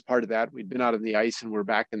 Juili was part of that. We'd been out on the ice and we're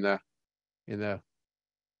back in the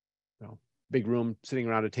big room sitting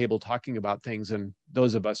around a table talking about things. And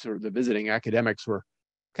those of us who are the visiting academics were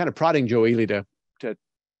kind of prodding Juili to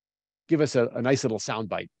give us a nice little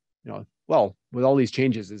soundbite. Well, with all these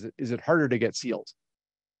changes, is it harder to get seals?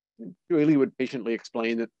 And Juili would patiently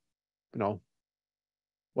explain that,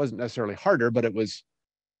 wasn't necessarily harder, but it was,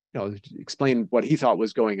 explain what he thought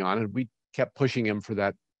was going on. And we kept pushing him for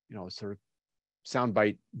that, sort of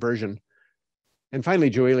soundbite version. And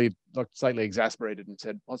finally, Juili looked slightly exasperated and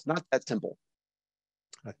said, well, it's not that simple.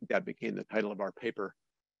 I think that became the title of our paper.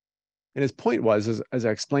 And his point was, as I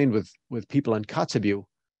explained with people in Kotzebue,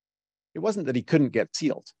 it wasn't that he couldn't get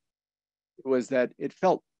seals. It was that it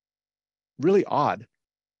felt really odd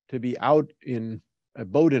to be out in a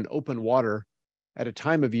boat in open water at a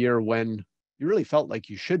time of year when you really felt like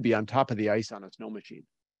you should be on top of the ice on a snow machine.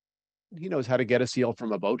 He knows how to get a seal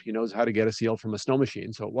from a boat. He knows how to get a seal from a snow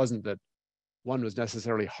machine. So it wasn't that one was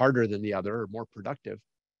necessarily harder than the other or more productive.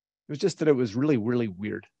 It was just that it was really, really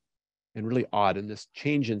weird and really odd. And this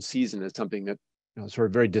change in season is something that sort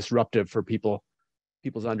of very disruptive for people's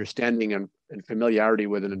understanding and familiarity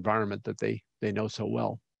with an environment that they know so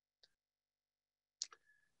well.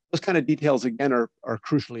 Those kind of details, again, are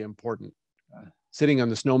crucially important. Sitting on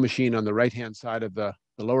the snow machine on the right-hand side of the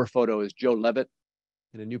lower photo is Joe Levitt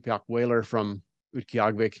in a Nupiaq whaler from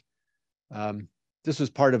Utqiagvik. This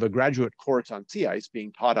was part of a graduate course on sea ice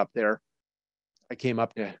being taught up there. I came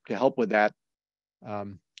up to help with that.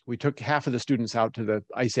 We took half of the students out to the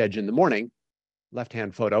ice edge in the morning,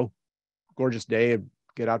 left-hand photo, gorgeous day,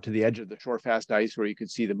 get out to the edge of the shore-fast ice where you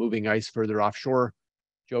could see the moving ice further offshore.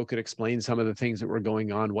 Joe could explain some of the things that were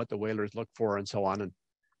going on, what the whalers look for, and so on. And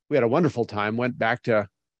we had a wonderful time, went back to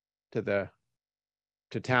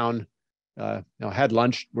town, had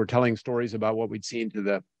lunch. We're telling stories about what we'd seen to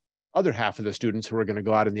the other half of the students who were going to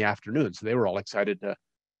go out in the afternoon. So they were all excited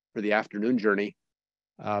for the afternoon journey.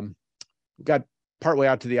 We got partway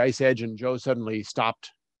out to the ice edge and Joe suddenly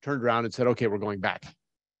stopped, turned around and said, okay, we're going back.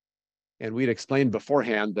 And we'd explained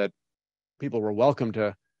beforehand that people were welcome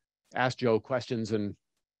to ask Joe questions and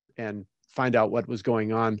find out what was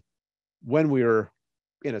going on when we were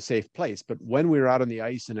in a safe place. But when we were out on the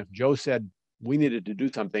ice, and if Joe said we needed to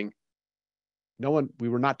do something, we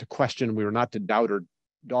were not to question, we were not to doubt or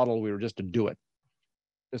dawdle. We were just to do it,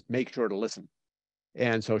 just make sure to listen.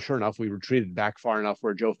 And so sure enough, we retreated back far enough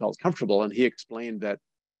where Joe felt comfortable. And he explained that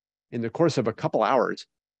in the course of a couple hours,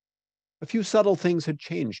 a few subtle things had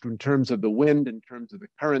changed in terms of the wind, in terms of the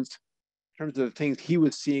currents, in terms of the things he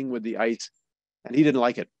was seeing with the ice, and he didn't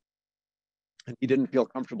like it. And he didn't feel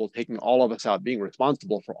comfortable taking all of us out, being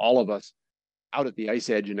responsible for all of us out at the ice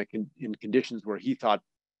edge in conditions where he thought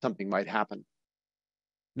something might happen.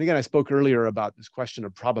 And again, I spoke earlier about this question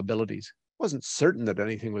of probabilities. I wasn't certain that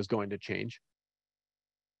anything was going to change.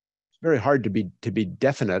 It's very hard to be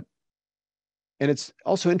definite. And it's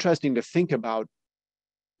also interesting to think about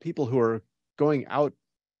people who are going out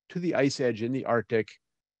to the ice edge in the Arctic,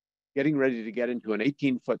 getting ready to get into an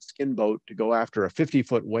 18-foot skin boat to go after a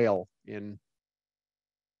 50-foot whale in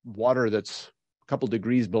water that's a couple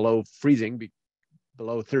degrees below freezing,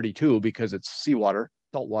 below 32 because it's seawater,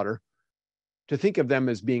 salt water, to think of them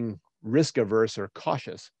as being risk averse or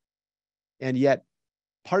cautious. And yet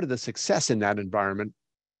part of the success in that environment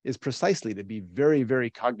is precisely to be very, very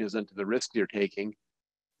cognizant of the risks you're taking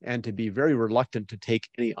and to be very reluctant to take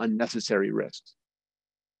any unnecessary risks.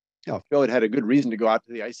 You know, if Joe had had a good reason to go out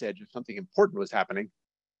to the ice edge if something important was happening,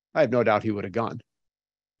 I have no doubt he would have gone.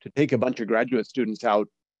 To take a bunch of graduate students out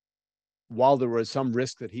while there was some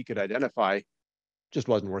risk that he could identify just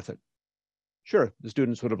wasn't worth it. Sure, the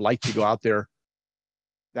students would have liked to go out there.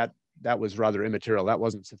 That was rather immaterial. That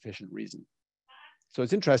wasn't sufficient reason. So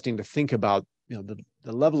it's interesting to think about, you know,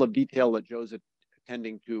 the level of detail that Joe's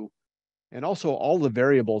attending to, and also all the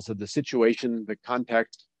variables of the situation, the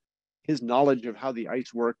context, his knowledge of how the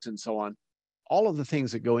ice works and so on, all of the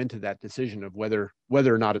things that go into that decision of whether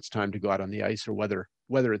or not it's time to go out on the ice or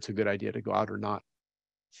whether it's a good idea to go out or not.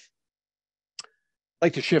 I'd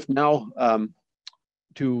like to shift now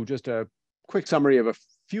to just a quick summary of a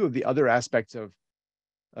few of the other aspects of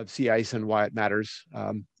sea ice and why it matters.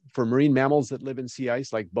 For marine mammals that live in sea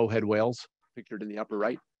ice, like bowhead whales, pictured in the upper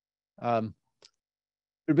right, there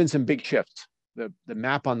have been some big shifts. The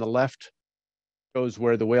map on the left shows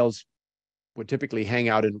where the whales would typically hang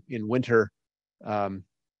out in winter, well,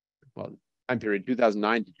 time period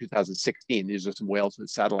 2009 to 2016. These are some whales with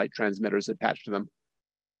satellite transmitters attached to them.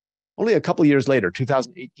 Only a couple of years later,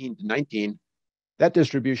 2018 to 19, that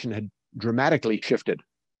distribution had dramatically shifted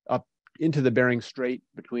up into the Bering Strait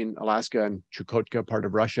between Alaska and Chukotka, part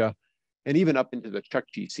of Russia, and even up into the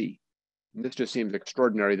Chukchi Sea. And this just seems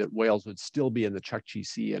extraordinary that whales would still be in the Chukchi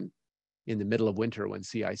Sea and in the middle of winter when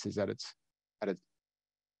sea ice is at its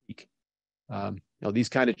peak. You know, these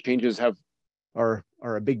kind of changes are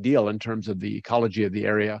a big deal in terms of the ecology of the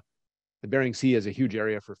area. The Bering Sea is a huge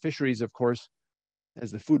area for fisheries, of course. As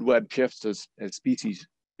the food web shifts, as species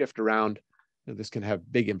shift around, you know, this can have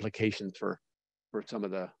big implications for some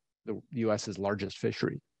of the US's largest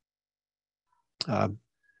fishery.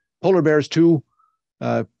 Polar bears too,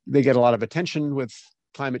 they get a lot of attention with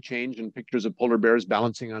climate change and pictures of polar bears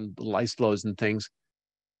balancing on little ice floes and things.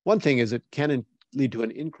 One thing is it can lead to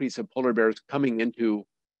an increase of polar bears coming into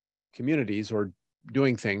communities or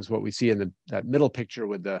doing things. What we see in that middle picture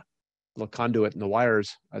with the little conduit and the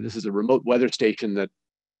wires, this is a remote weather station that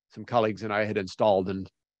some colleagues and I had installed, and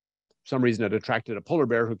for some reason it attracted a polar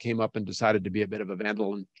bear who came up and decided to be a bit of a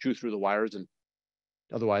vandal and chew through the wires and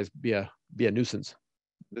otherwise be a nuisance.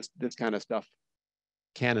 This kind of stuff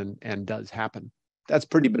can and does happen. That's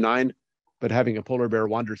pretty benign, but having a polar bear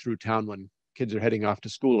wander through town when kids are heading off to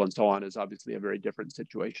school and so on is obviously a very different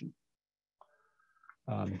situation.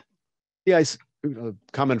 The ice,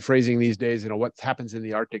 common phrasing these days, what happens in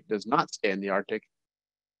the Arctic does not stay in the Arctic.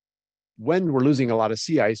 When we're losing a lot of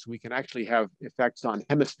sea ice, we can actually have effects on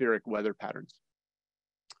hemispheric weather patterns.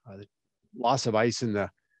 The loss of ice in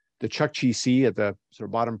the Chukchi Sea at the sort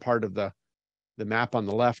of bottom part of the map on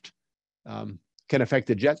the left can affect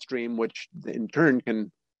the jet stream, which in turn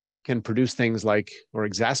can produce things like, or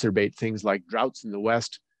exacerbate things like droughts in the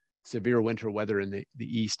west, severe winter weather in the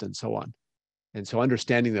east, and so on. And so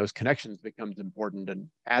understanding those connections becomes important. And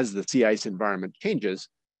as the sea ice environment changes,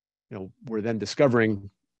 we're then discovering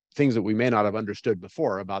things that we may not have understood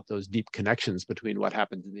before about those deep connections between what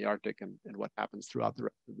happens in the Arctic and what happens throughout the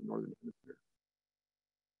rest of the Northern Hemisphere.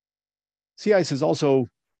 Sea ice is also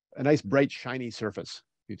a nice, bright, shiny surface.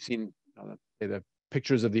 You've seen the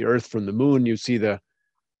pictures of the Earth from the moon. You see the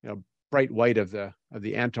bright white of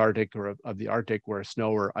the Antarctic or of the Arctic where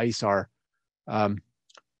snow or ice are.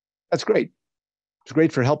 That's great. It's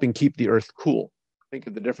great for helping keep the Earth cool. Think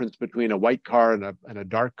of the difference between a white car and a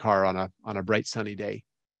dark car on a bright sunny day.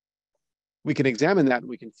 We can examine that and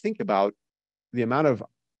we can think about the amount of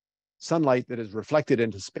sunlight that is reflected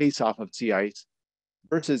into space off of sea ice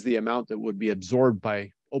versus the amount that would be absorbed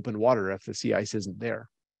by open water if the sea ice isn't there.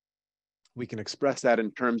 We can express that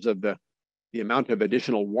in terms of the amount of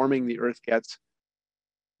additional warming the Earth gets,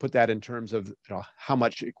 put that in terms of how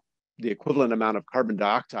much the equivalent amount of carbon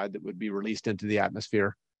dioxide that would be released into the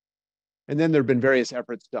atmosphere. And then there have been various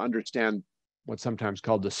efforts to understand what's sometimes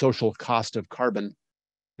called the social cost of carbon,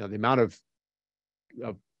 the amount of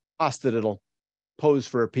cost that it'll pose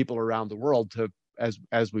for people around the world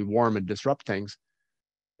as we warm and disrupt things.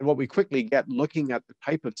 And what we quickly get looking at the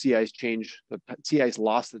type of sea ice change, the sea ice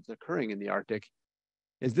loss that's occurring in the Arctic,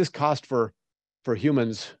 is this cost for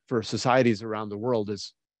humans, for societies around the world,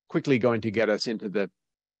 is quickly going to get us into the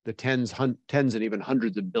tens and even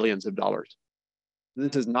hundreds of billions of dollars.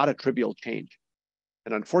 This is not a trivial change.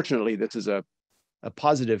 And unfortunately, this is a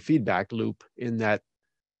positive feedback loop in that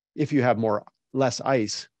if you have less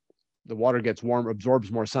ice, the water gets warm,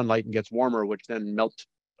 absorbs more sunlight and gets warmer, which then melts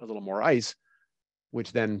a little more ice,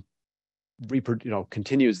 which then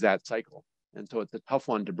continues that cycle. And so it's a tough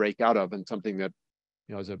one to break out of, and something that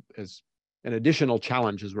is an additional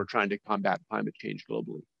challenge as we're trying to combat climate change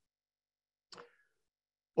globally.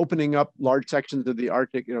 Opening up large sections of the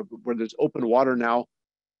Arctic, where there's open water now,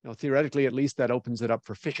 theoretically at least, that opens it up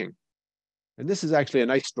for fishing. And this is actually a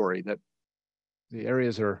nice story, that the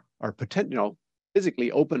areas are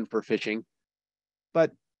physically open for fishing,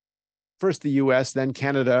 but first the US, then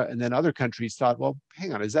Canada, and then other countries thought, well,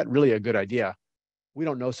 hang on, is that really a good idea? We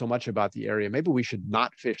don't know so much about the area. Maybe we should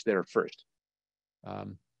not fish there first.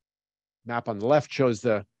 Map on the left shows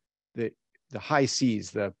the high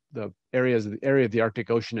seas, the area of the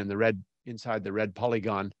Arctic Ocean in the red, inside the red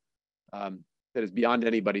polygon, that is beyond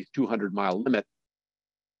anybody's 200-mile limit.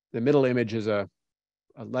 The middle image is a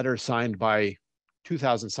letter signed by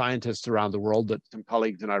 2,000 scientists around the world that some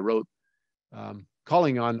colleagues and I wrote,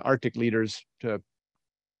 calling on Arctic leaders to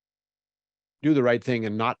do the right thing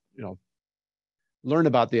and not, learn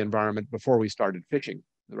about the environment before we started fishing.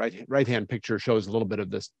 The right-hand picture shows a little bit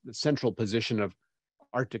of the central position of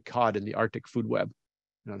Arctic cod in the Arctic food web,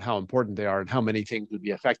 and how important they are and how many things would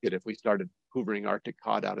be affected if we started hoovering Arctic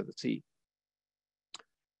cod out of the sea.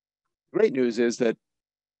 The great news is that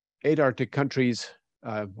 8 Arctic countries,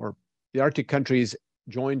 or the Arctic countries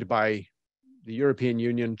joined by the European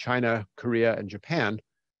Union, China, Korea, and Japan,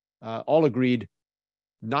 all agreed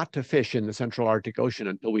not to fish in the Central Arctic Ocean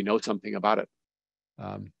until we know something about it.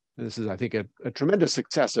 This is, I think, a tremendous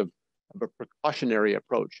success of a precautionary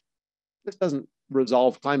approach. This doesn't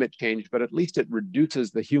resolve climate change, but at least it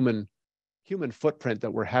reduces the human footprint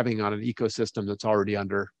that we're having on an ecosystem that's already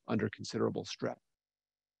under considerable stress.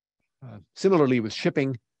 Similarly with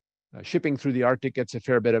shipping, shipping through the Arctic gets a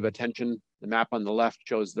fair bit of attention. The map on the left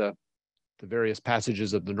shows the various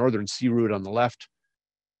passages of the Northern Sea Route on the left,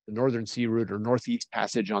 the Northern Sea Route or Northeast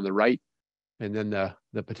Passage on the right, and then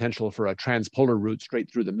the potential for a transpolar route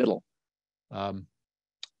straight through the middle.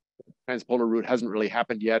 Transpolar route hasn't really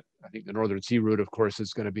happened yet. I think the Northern Sea Route, of course,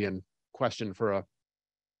 is going to be in question for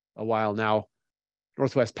a while now.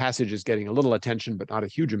 Northwest Passage is getting a little attention, but not a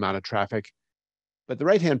huge amount of traffic. But the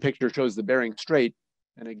right-hand picture shows the Bering Strait.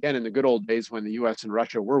 And again, in the good old days when the US and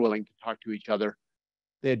Russia were willing to talk to each other,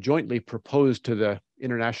 they had jointly proposed to the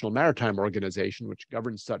International Maritime Organization, which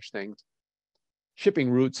governs such things, shipping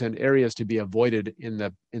routes and areas to be avoided in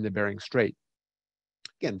the Bering Strait.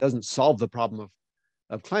 Again, doesn't solve the problem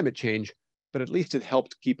of climate change, but at least it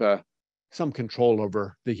helped keep some control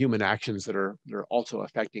over the human actions that are also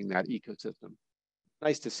affecting that ecosystem.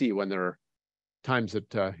 Nice to see when there are times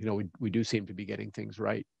that we do seem to be getting things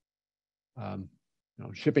right.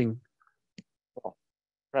 Shipping, well,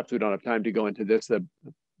 perhaps we don't have time to go into this.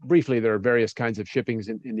 Briefly, there are various kinds of shippings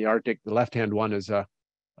in the Arctic. The left-hand one is a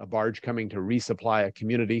barge coming to resupply a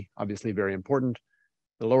community, obviously very important.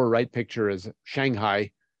 The lower right picture is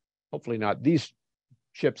Shanghai. Hopefully not these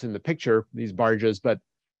ships in the picture, these barges, but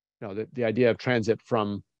the idea of transit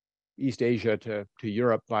from East Asia to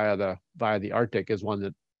Europe via the Arctic is one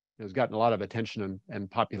that has gotten a lot of attention and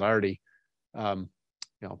popularity.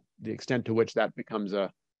 The extent to which that becomes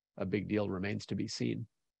a big deal remains to be seen.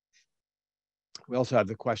 We also have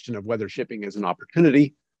the question of whether shipping is an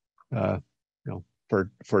opportunity,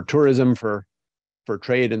 for tourism, for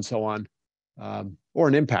trade, and so on, or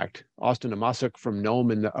an impact. Austin Amasuk from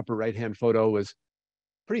Nome in the upper right-hand photo was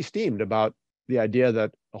pretty steamed about the idea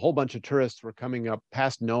that a whole bunch of tourists were coming up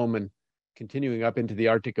past Nome and continuing up into the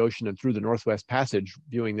Arctic Ocean and through the Northwest Passage,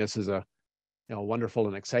 viewing this as a wonderful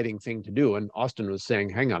and exciting thing to do. And Austin was saying,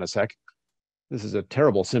 hang on a sec, this is a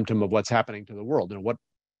terrible symptom of what's happening to the world. And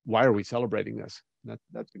why are we celebrating this?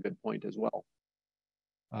 That's a good point as well.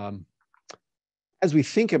 As we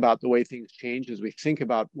think about the way things change, as we think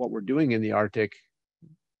about what we're doing in the Arctic,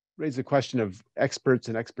 raise the question of experts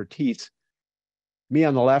and expertise. Me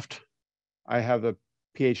on the left, I have a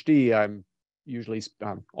PhD. I'm usually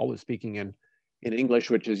always speaking in English,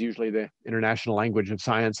 which is usually the international language of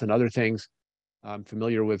science and other things. I'm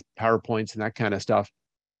familiar with PowerPoints and that kind of stuff.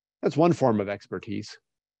 That's one form of expertise.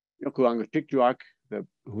 Yokuang Chikjuak, who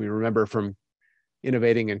we remember from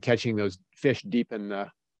innovating and catching those fish deep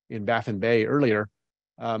in Baffin Bay earlier,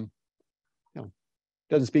 doesn't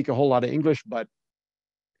speak a whole lot of English, but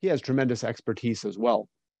he has tremendous expertise as well.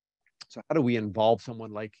 So how do we involve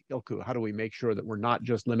someone like Ilku? How do we make sure that we're not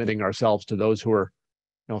just limiting ourselves to those who are,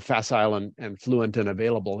 facile and fluent and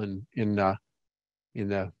available in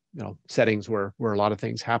the settings where a lot of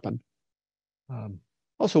things happen?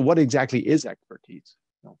 Also, what exactly is expertise?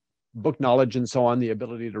 Book knowledge and so on, the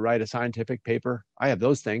ability to write a scientific paper. I have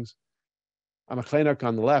those things. Amaklenuk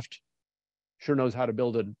on the left sure knows how to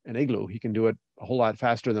build an igloo. He can do it a whole lot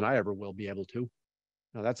faster than I ever will be able to.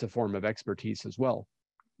 Now that's a form of expertise as well.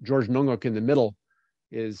 George Nongok in the middle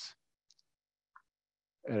is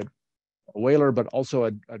a whaler, but also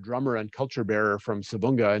a drummer and culture bearer from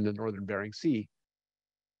Sabunga in the northern Bering Sea.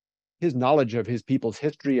 His knowledge of his people's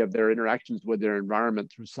history, of their interactions with their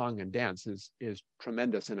environment through song and dance is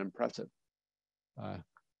tremendous and impressive.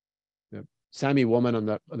 The Sami woman on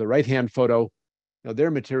the right-hand photo, their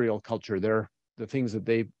material culture, the things that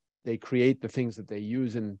they create, the things that they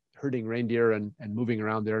use in herding reindeer and moving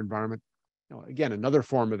around their environment. Again, another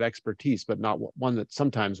form of expertise, but not one that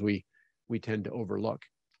sometimes we tend to overlook.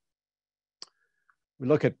 We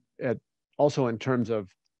look at also in terms of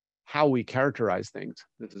how we characterize things.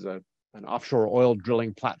 This is an offshore oil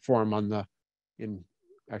drilling platform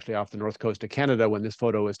actually off the north coast of Canada when this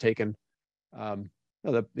photo was taken.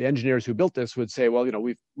 The engineers who built this would say, well,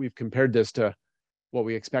 we've compared this to what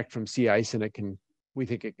we expect from sea ice, and we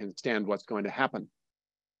think it can stand what's going to happen.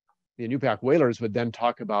 The Inupiaq whalers would then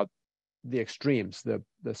talk about the extremes, the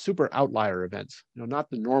super outlier events, not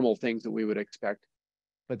the normal things that we would expect,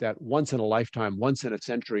 but that once in a lifetime, once in a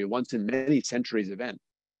century, once in many centuries event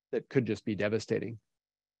that could just be devastating.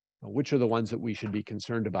 Which are the ones that we should be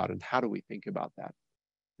concerned about, and how do we think about that?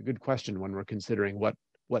 A good question when we're considering what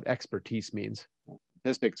expertise means.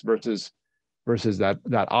 Statistics versus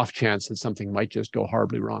that off chance that something might just go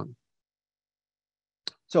horribly wrong.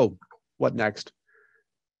 So what next?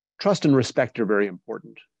 Trust and respect are very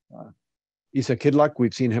important. Isa Kidluck,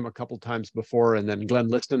 we've seen him a couple times before, and then Glenn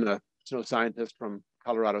Liston, a snow scientist from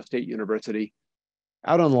Colorado State University,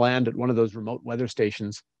 out on the land at one of those remote weather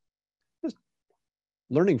stations, just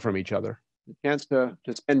learning from each other. The chance to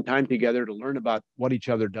spend time together, to learn about what each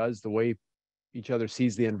other does, the way each other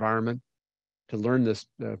sees the environment, to learn the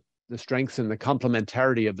strengths and the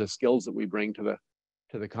complementarity of the skills that we bring to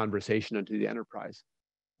the conversation and to the enterprise.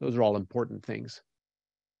 Those are all important things.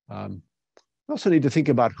 We also need to think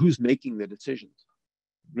about who's making the decisions.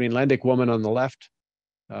 Greenlandic woman on the left,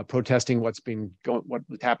 protesting what was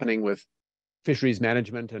happening with fisheries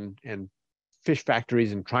management and fish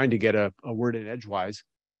factories and trying to get a word in edgewise.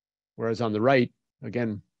 Whereas on the right,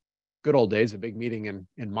 again, good old days, a big meeting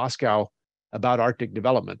in Moscow about Arctic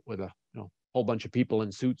development with a whole bunch of people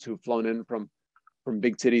in suits who've flown in from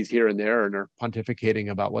big cities here and there and are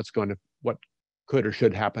pontificating about what could or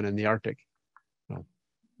should happen in the Arctic.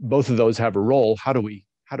 Both of those have a role. How do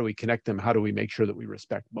we connect them? How do we make sure that we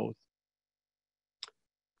respect both?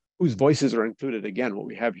 Whose voices are included? Again, what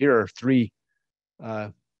we have here are three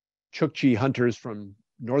Chukchi hunters from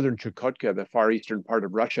northern Chukotka, the far eastern part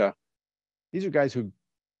of Russia. These are guys who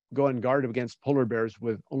go on guard against polar bears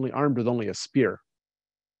armed with only a spear.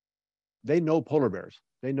 They know polar bears.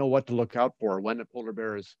 They know what to look out for when a polar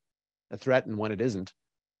bear is a threat and when it isn't.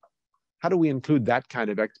 How do we include that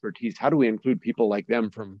kind of expertise? How do we include people like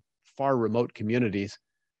them from far remote communities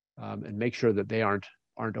and make sure that they aren't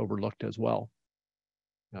overlooked as well?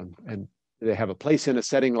 And they have a place in a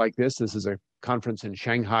setting like this. This is a conference in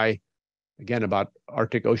Shanghai, again, about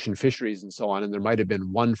Arctic ocean fisheries and so on. And there might have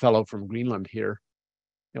been one fellow from Greenland here.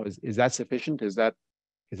 Is that sufficient? Is that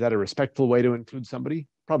a respectful way to include somebody?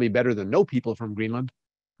 Probably better than no people from Greenland,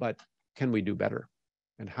 but can we do better?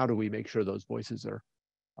 And how do we make sure those voices are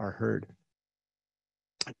heard?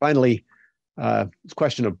 And finally, this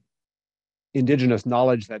question of Indigenous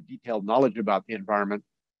knowledge, that detailed knowledge about the environment,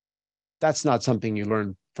 that's not something you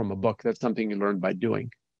learn from a book. That's something you learn by doing.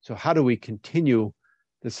 So how do we continue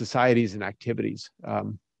the societies and activities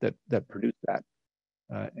that produce that?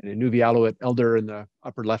 And Inuvialuit elder in the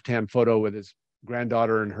upper left-hand photo with his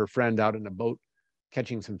granddaughter and her friend out in a boat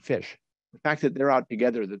catching some fish. The fact that they're out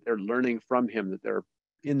together, that they're learning from him, that they're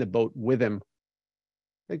in the boat with him,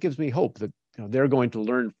 that gives me hope that they're going to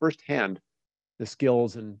learn firsthand the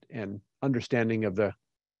skills and understanding of the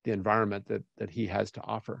environment that he has to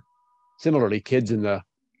offer. Similarly, kids in the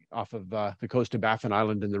off of the coast of Baffin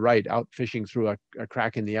Island in the right, out fishing through a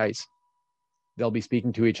crack in the ice. They'll be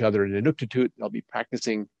speaking to each other in Inuktitut. They'll be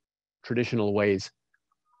practicing traditional ways.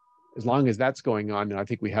 As long as that's going on, and I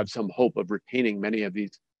think we have some hope of retaining many of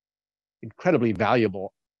these incredibly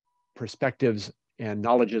valuable perspectives and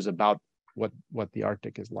knowledges about what the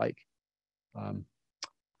Arctic is like. I'm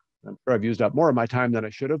sure I've used up more of my time than I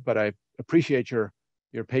should have, but I appreciate your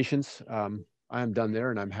patience. I am done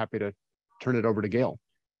there, and I'm happy to turn it over to Gail.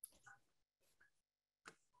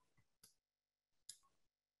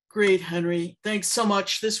 Great, Henry. Thanks so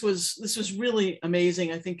much. This was really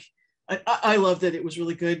amazing. I think I loved it. It was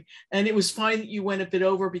really good. And it was fine that you went a bit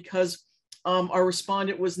over because our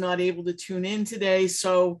respondent was not able to tune in today.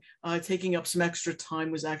 So taking up some extra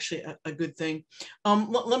time was actually a good thing.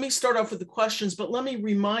 Let me start off with the questions, but let me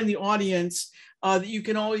remind the audience that you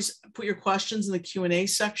can always put your questions in the Q&A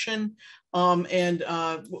section, and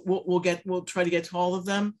we'll try to get to all of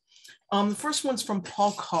them. The first one's from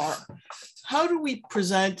Paul Carr. How do we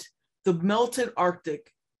present the melted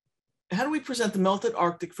Arctic? How do we present the melted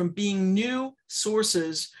Arctic from being new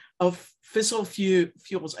sources of fossil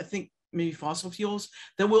fuels, I think maybe fossil fuels,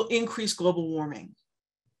 that will increase global warming?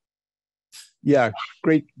 Yeah,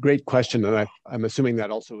 great question. And I'm assuming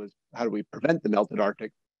that also is, how do we prevent the melted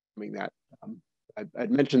Arctic from that?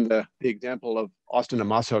 I'd mentioned the example of Austin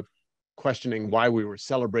Amasuk questioning why we were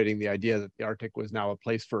celebrating the idea that the Arctic was now a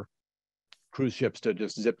place for cruise ships to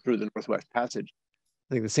just zip through the Northwest Passage.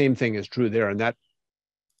 I think the same thing is true there. And that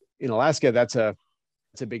in Alaska, that's a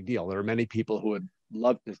big deal. There are many people who would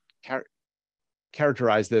love to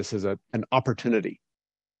characterize this as an opportunity.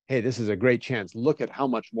 Hey, this is a great chance. Look at how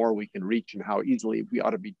much more we can reach and how easily we ought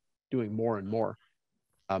to be doing more and more.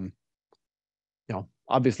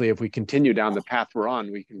 Obviously, if we continue down the path we're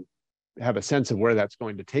on, we can have a sense of where that's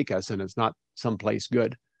going to take us, and it's not someplace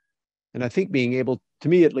good. And I think being able, to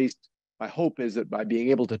me at least, my hope is that by being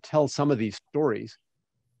able to tell some of these stories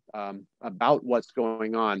about what's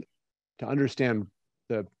going on, to understand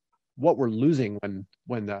what we're losing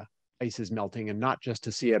when the ice is melting, and not just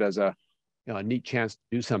to see it as a neat chance to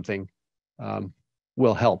do something,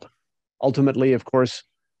 will help. Ultimately, of course,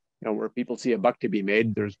 where people see a buck to be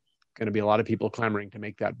made, there's going to be a lot of people clamoring to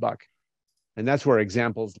make that buck. And that's where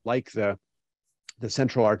examples like the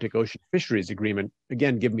Central Arctic Ocean Fisheries Agreement,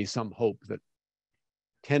 again, give me some hope that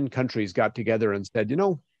 10 countries got together and said,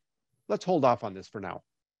 let's hold off on this for now.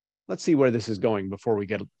 Let's see where this is going before we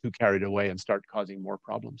get too carried away and start causing more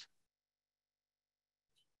problems.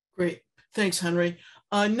 Great. Thanks, Henry.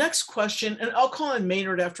 Next question, and I'll call in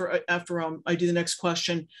Maynard after I do the next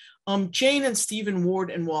question. Jane and Stephen Ward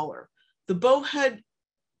and Waller. The bowhead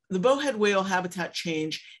whale habitat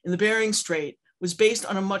change in the Bering Strait was based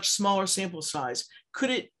on a much smaller sample size. Could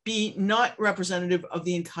it be not representative of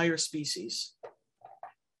the entire species?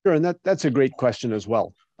 Sure, and that's a great question as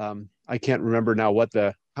well. I can't remember now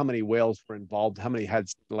how many whales were involved, how many had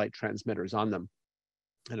satellite transmitters on them.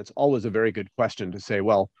 And it's always a very good question to say,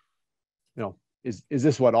 well, is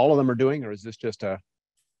this what all of them are doing, or is this just a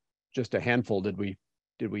handful? Did we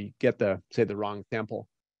get the wrong sample?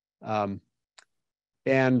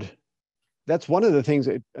 And that's one of the things.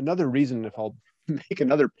 Another reason, if I'll make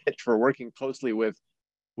another pitch for working closely with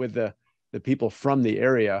the people from the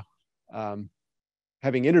area,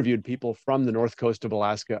 having interviewed people from the north coast of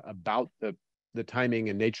Alaska about the timing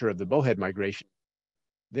and nature of the bowhead migration,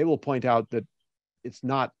 they will point out that it's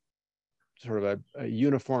not sort of a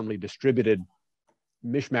uniformly distributed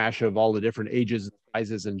mishmash of all the different ages,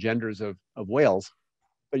 sizes, and genders of whales,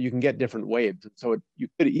 but you can get different waves. And so you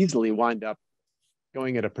could easily wind up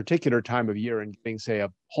going at a particular time of year and getting, say, a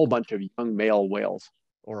whole bunch of young male whales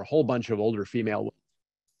or a whole bunch of older female whales.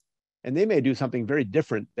 And they may do something very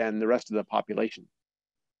different than the rest of the population.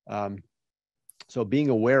 So being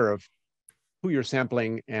aware of who you're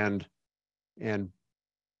sampling and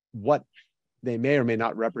what they may or may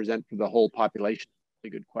not represent for the whole population is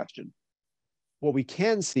a good question. What we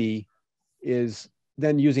can see is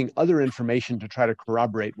then using other information to try to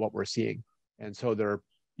corroborate what we're seeing. And so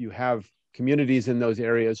you have communities in those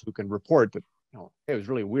areas who can report that, hey, it was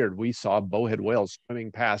really weird. We saw bowhead whales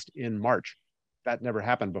swimming past in March. That never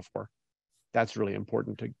happened before. That's really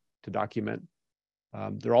important to document.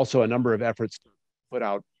 There are also a number of efforts to put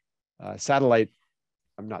out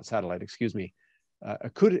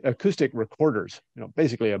acoustic recorders,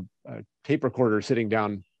 basically a tape recorder sitting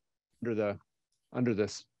down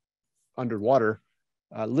underwater,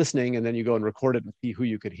 listening, and then you go and record it and see who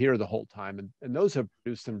you could hear the whole time. And those have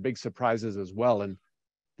produced some big surprises as well, and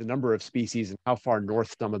the number of species and how far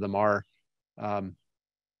north some of them are.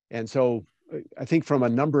 And so I think from a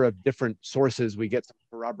number of different sources, we get some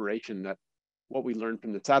corroboration that what we learned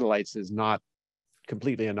from the satellites is not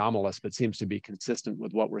completely anomalous, but seems to be consistent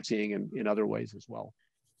with what we're seeing in other ways as well.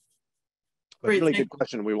 But Great, really good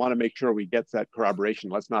question. We want to make sure we get that corroboration.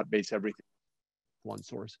 Let's not base everything on one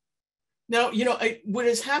source. Now, what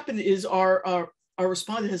has happened is our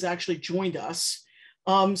respondent has actually joined us.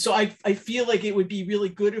 So I feel like it would be really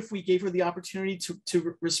good if we gave her the opportunity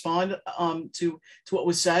to respond to what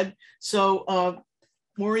was said. So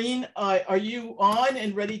Maureen, are you on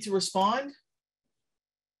and ready to respond?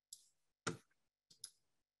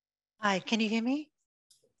 Hi, can you hear me?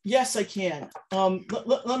 Yes, I can.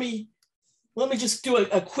 Let me just do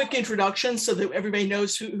a quick introduction so that everybody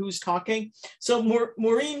knows who's talking. So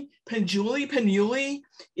Maureen Panuli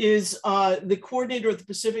is the coordinator of the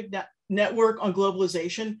Pacific Network on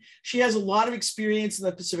Globalization. She has a lot of experience in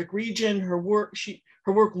the Pacific region. Her work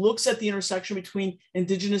looks at the intersection between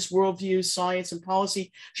Indigenous worldviews, science, and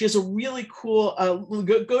policy. She has a really cool,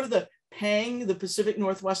 go to the PANG, the Pacific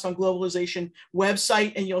Northwest on Globalization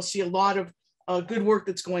website, and you'll see a lot of good work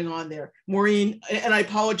that's going on there. Maureen, and I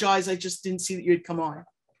apologize, I just didn't see that you had come on.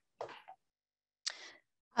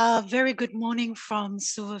 Very good morning from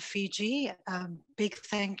Suva, Fiji. Big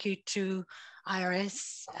thank you to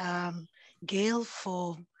IRAS, Gail,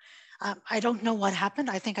 for, I don't know what happened.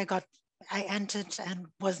 I think I entered and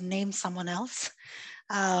was named someone else.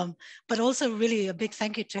 But also really a big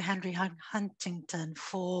thank you to Henry Huntington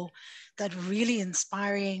for that really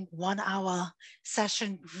inspiring 1 hour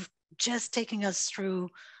session, just taking us through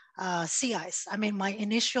sea ice. I mean, my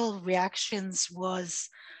initial reactions was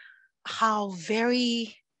how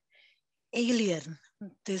very alien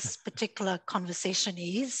this particular conversation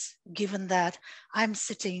is, given that I'm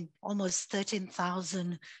sitting almost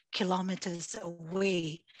 13,000 kilometers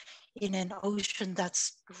away in an ocean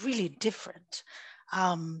that's really different.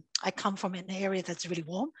 I come from an area that's really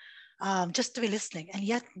warm, just to be listening. And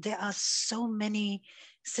yet there are so many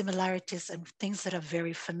similarities and things that are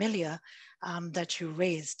very familiar that you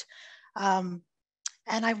raised. And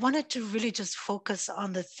I wanted to really just focus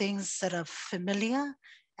on the things that are familiar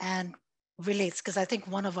and relates, because I think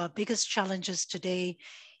one of our biggest challenges today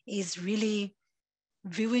is really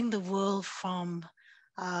viewing the world from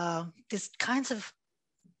these kinds of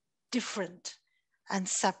different and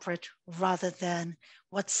separate rather than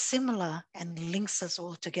what's similar and links us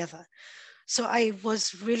all together. So I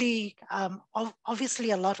was really,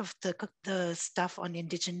 obviously a lot of the stuff on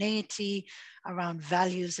indigeneity, around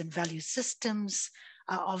values and value systems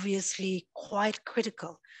are obviously quite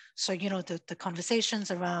critical. So, the conversations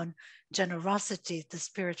around generosity, the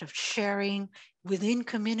spirit of sharing within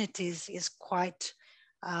communities is quite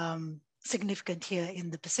significant here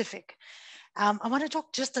in the Pacific. I want to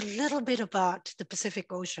talk just a little bit about the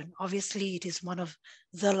Pacific Ocean. Obviously, it is one of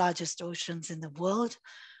the largest oceans in the world.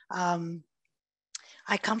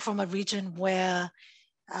 I come from a region where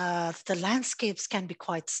the landscapes can be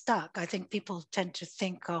quite stark. I think people tend to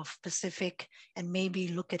think of Pacific and maybe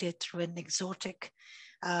look at it through an exotic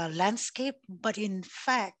landscape, but in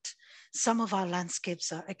fact, some of our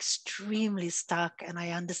landscapes are extremely stark. And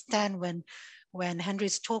I understand when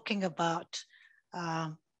Henry's talking about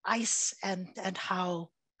ice and how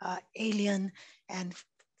alien and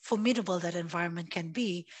formidable that environment can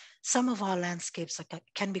be, some of our landscapes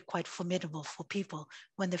can be quite formidable for people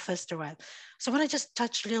when they first arrive. So I want to just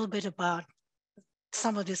touch a little bit about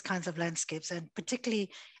some of these kinds of landscapes, and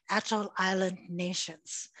particularly atoll island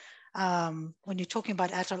nations. When you're talking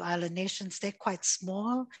about atoll island nations, they're quite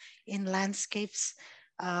small in landscapes.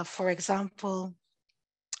 For example,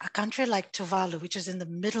 a country like Tuvalu, which is in the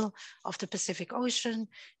middle of the Pacific Ocean,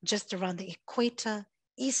 just around the equator,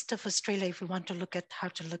 east of Australia, if we want to look at how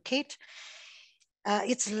to locate.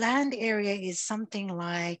 Its land area is something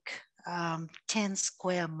like 10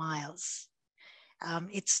 square miles.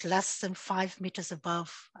 It's less than 5 meters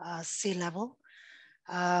above sea level.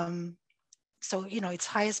 So, its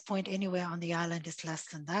highest point anywhere on the island is less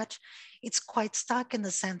than that. It's quite stark in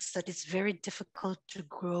the sense that it's very difficult to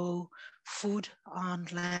grow food on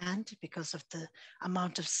land because of the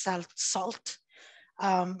amount of salt.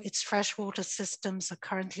 Its freshwater systems are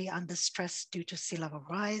currently under stress due to sea level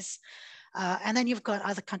rise. And then you've got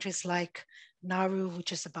other countries like Nauru,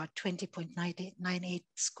 which is about 20.98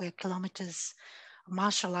 square kilometers.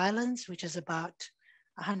 Marshall Islands, which is about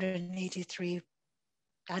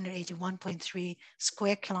 181.3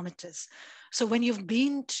 square kilometers. So when you've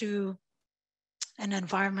been to an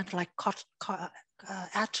environment like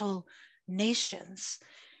atoll nations,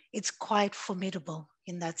 it's quite formidable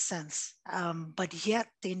in that sense. But yet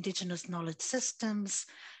the indigenous knowledge systems,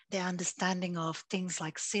 their understanding of things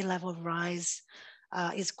like sea level rise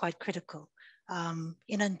is quite critical.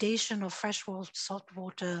 Inundation of freshwater,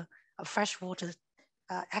 saltwater freshwater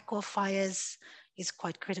aquifers is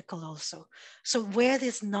quite critical also. So where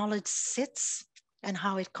this knowledge sits and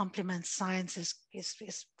how it complements science is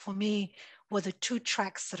for me, were the two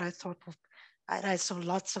tracks that I thought I saw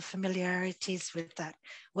lots of familiarities with that.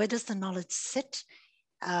 Where does the knowledge sit?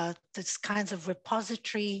 This kinds of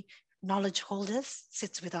repository knowledge holders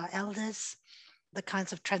sits with our elders. The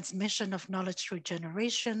kinds of transmission of knowledge through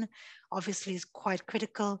generation obviously is quite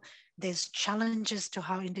critical. There's challenges to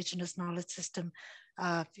how Indigenous knowledge system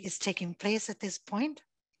is taking place at this point.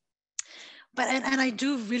 But and I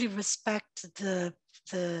do really respect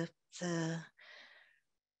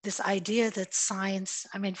this idea that science,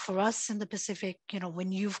 I mean, for us in the Pacific, you know,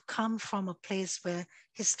 when you've come from a place where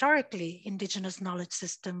historically Indigenous knowledge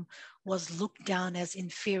system was looked down as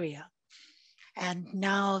inferior, and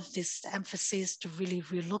now this emphasis to really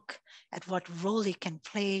relook at what role it can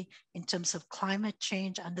play in terms of climate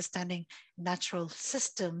change, understanding natural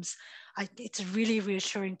systems, it's really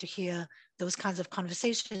reassuring to hear those kinds of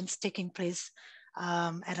conversations taking place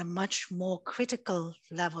at a much more critical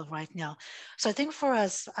level right now. So I think for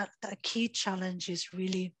us, a key challenge is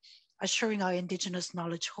really assuring our Indigenous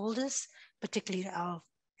knowledge holders, particularly our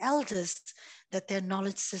elders, that their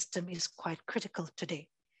knowledge system is quite critical today,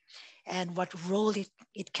 and what role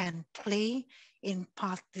it can play in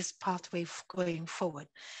this pathway going forward.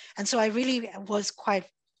 And so I really was quite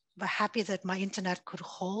happy that my internet could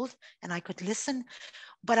hold and I could listen,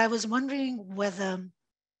 but I was wondering whether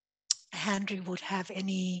Henry would have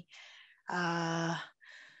any, to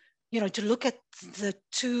look at the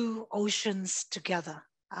two oceans together,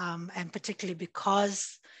 and particularly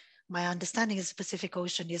because my understanding is the Pacific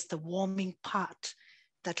Ocean is the warming part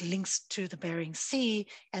that links to the Bering Sea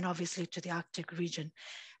and obviously to the Arctic region,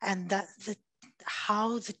 and that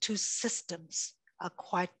how the two systems are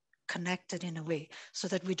quite connected in a way, so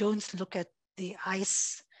that we don't look at the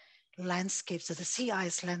ice landscapes or the sea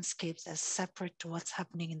ice landscapes as separate to what's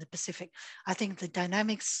happening in the Pacific. I think the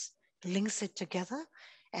dynamics links it together,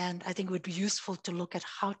 and I think it would be useful to look at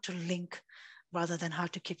how to link rather than how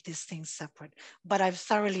to keep these things separate. But I've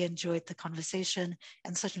thoroughly enjoyed the conversation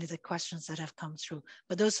and certainly the questions that have come through.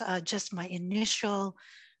 But those are just my initial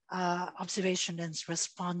observation and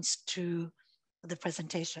response to the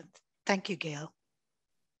presentation. Thank you, Gail.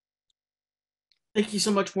 Thank you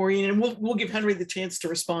so much, Maureen. And we'll give Henry the chance to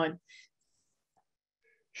respond.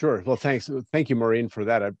 Sure. Well, thanks. Thank you, Maureen, for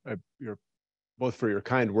that. You're both for your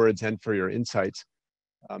kind words and for your insights.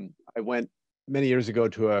 I went many years ago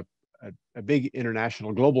to a big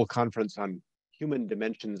international global conference on human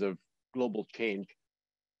dimensions of global change.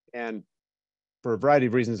 And for a variety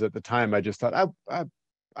of reasons at the time, I just thought,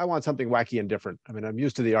 I want something wacky and different. I mean, I'm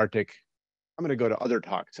used to the Arctic. I'm going to go to other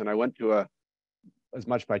talks. And I went to as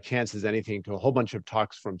much by chance as anything, to a whole bunch of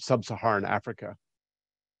talks from sub-Saharan Africa.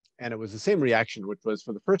 And it was the same reaction, which was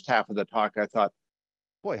for the first half of the talk, I thought,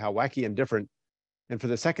 boy, how wacky and different. And for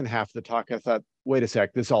the second half of the talk, I thought, wait a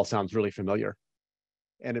sec, this all sounds really familiar.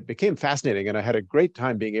 And it became fascinating. And I had a great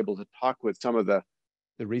time being able to talk with some of the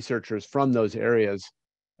researchers from those areas,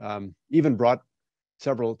 even brought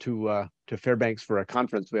several to Fairbanks for a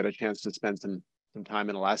conference. We had a chance to spend some time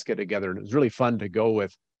in Alaska together. And it was really fun to go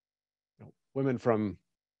with women from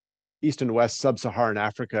East and West Sub-Saharan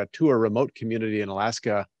Africa to a remote community in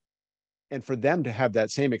Alaska. And for them to have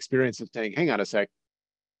that same experience of saying, hang on a sec,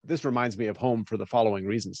 this reminds me of home for the following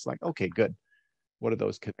reasons. Like, okay, good. What are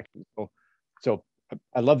those connections? So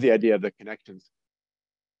I love the idea of the connections.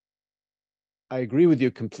 I agree with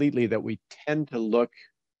you completely that we tend to look,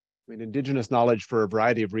 I mean, Indigenous knowledge for a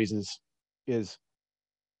variety of reasons is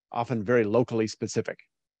often very locally specific.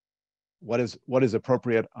 What is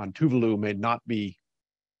appropriate on Tuvalu may not be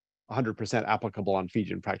 100% applicable on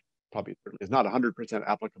Fiji. In fact, probably is not 100%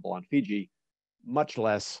 applicable on Fiji, much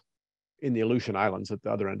less in the Aleutian Islands at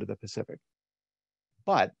the other end of the Pacific.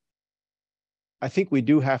 But I think we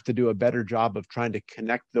do have to do a better job of trying to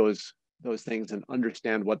connect those things and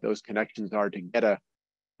understand what those connections are to get a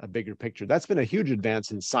bigger picture. That's been a huge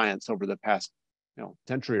advance in science over the past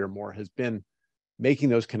century or more, has been making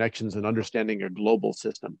those connections and understanding a global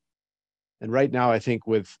system. And right now, I think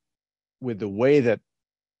with the way that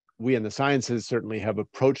we in the sciences certainly have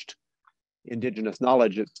approached Indigenous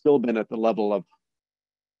knowledge, it's still been at the level of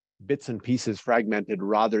bits and pieces fragmented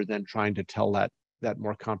rather than trying to tell that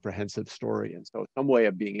more comprehensive story. And so some way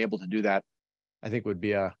of being able to do that, I think would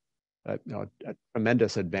be a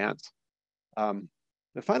tremendous advance.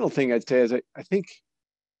 The final thing I'd say is I think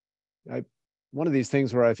one of these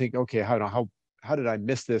things where I think, okay, how did I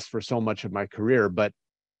miss this for so much of my career? But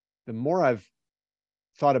the more I've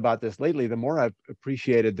thought about this lately, the more I've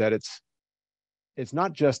appreciated that it's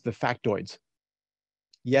not just the factoids.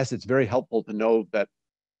 yes, it's very helpful to know that,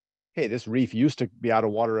 hey, this reef used to be out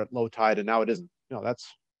of water at low tide and now it isn't.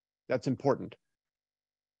 That's important.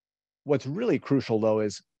 What's really crucial, though,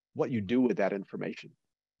 is what you do with that information.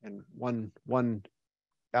 And one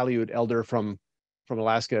valued elder from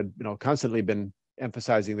Alaska, constantly been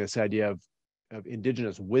emphasizing this idea of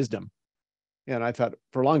indigenous wisdom. And I thought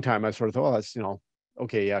for a long time, I sort of thought, well, that's,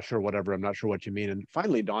 okay, yeah, sure, whatever. I'm not sure what you mean. And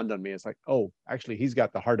finally dawned on me, it's like, oh, actually, he's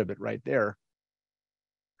got the heart of it right there.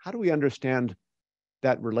 How do we understand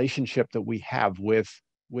that relationship that we have with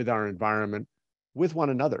our environment, with one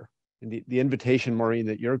another? And the invitation, Maureen,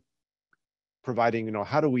 that you're providing,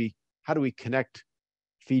 how do we connect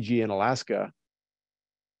Fiji and Alaska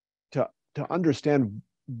to understand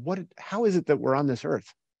how is it that we're on this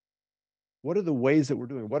earth? What are the ways that we're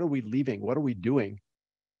doing? What are we leaving? What are we doing?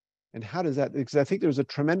 And how does that, because I think there's a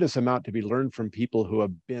tremendous amount to be learned from people who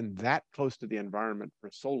have been that close to the environment for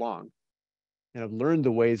so long and have learned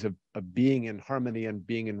the ways of being in harmony and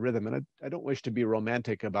being in rhythm. And I don't wish to be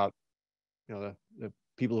romantic about, the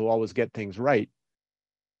people who always get things right.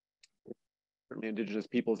 Certainly indigenous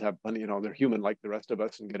peoples have plenty, they're human like the rest of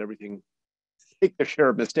us and take their share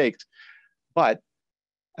of mistakes. But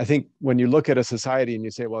I think when you look at a society and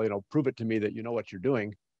you say, well, prove it to me that you know what you're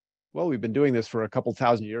doing. Well, we've been doing this for a couple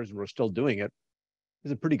thousand years and we're still doing it,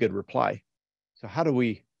 is a pretty good reply. So how do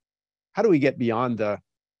we get beyond the,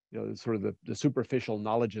 sort of the superficial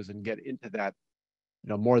knowledges and get into that,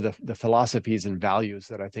 more the philosophies and values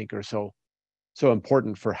that I think are so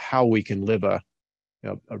important for how we can live a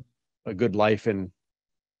good life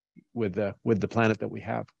with the planet that we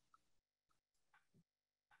have.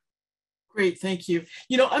 Great, thank you.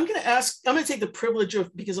 I'm going to take the privilege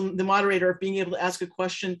of, because I'm the moderator, of being able to ask a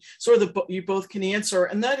question sort of you both can answer.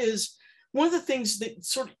 And that is one of the things that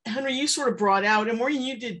Henry, you sort of brought out, and Maureen,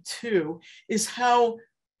 you did too, is how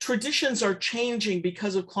traditions are changing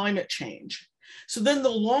because of climate change. So then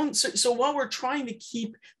so while we're trying to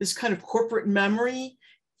keep this kind of corporate memory,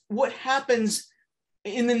 what happens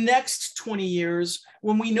in the next 20 years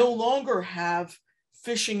when we no longer have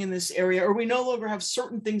fishing in this area, or we no longer have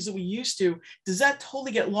certain things that we used to? Does that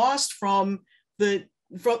totally get lost from the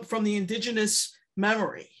indigenous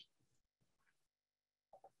memory?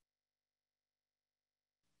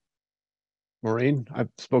 Maureen, I've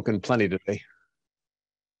spoken plenty today.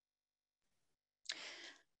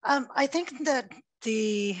 I think that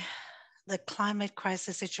the climate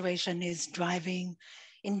crisis situation is driving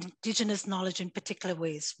indigenous knowledge in particular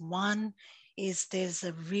ways. One is there's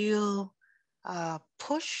a real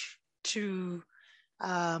push to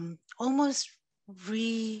almost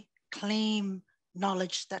reclaim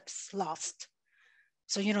knowledge that's lost.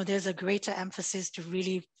 So, there's a greater emphasis to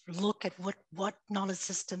really look at what knowledge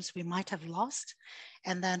systems we might have lost,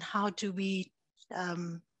 and then how do we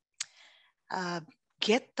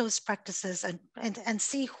get those practices and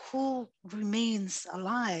see who remains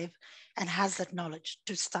alive and has that knowledge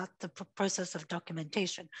to start the process of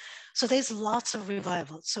documentation. So there's lots of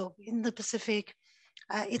revival. So in the Pacific,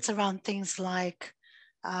 it's around things like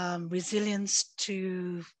resilience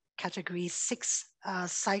to category 6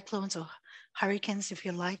 cyclones, or hurricanes, if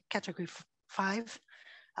you like, category 5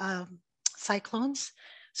 cyclones.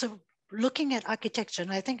 So looking at architecture,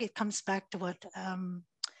 and I think it comes back to what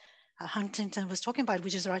Huntington was talking about,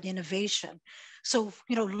 which is around innovation. So,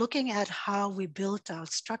 looking at how we built our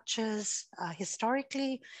structures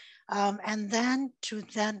historically, and then to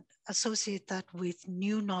associate that with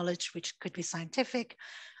new knowledge, which could be scientific,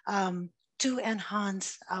 to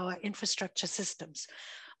enhance our infrastructure systems.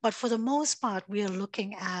 But for the most part, we are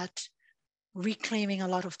looking at reclaiming a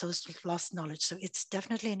lot of those lost knowledge. So it's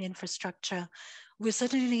definitely an infrastructure. We're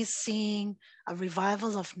certainly seeing a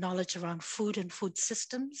revival of knowledge around food and food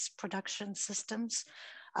systems, production systems,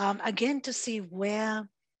 again, to see where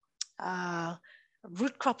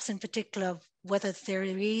root crops in particular, whether there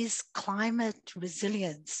is climate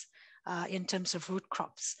resilience in terms of root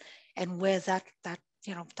crops, and where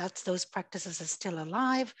those practices are still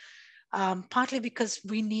alive. Partly because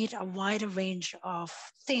we need a wider range of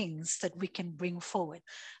things that we can bring forward.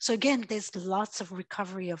 So again, there's lots of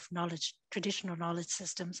recovery of knowledge, traditional knowledge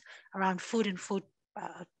systems around food and food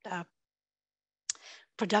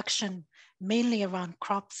production, mainly around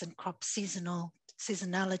crops and crop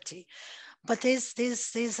seasonality. But there's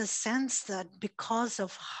a sense that because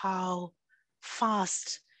of how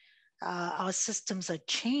fast our systems are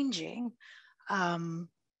changing,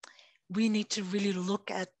 we need to really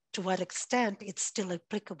look at to what extent it's still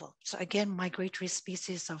applicable. So again, migratory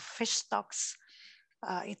species of fish stocks,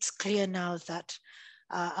 it's clear now that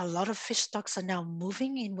a lot of fish stocks are now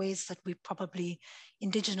moving in ways that we probably,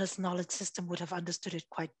 indigenous knowledge system would have understood it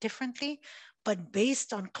quite differently. But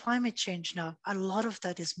based on climate change now, a lot of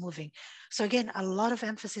that is moving. So again, a lot of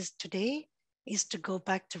emphasis today is to go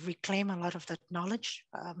back to reclaim a lot of that knowledge,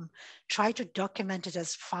 try to document it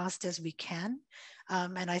as fast as we can.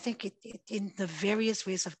 And I think in the various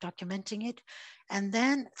ways of documenting it. And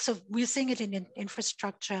then, so we're seeing it in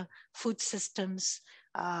infrastructure, food systems,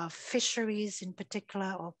 fisheries in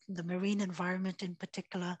particular, or the marine environment in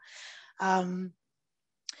particular.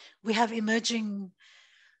 We have emerging,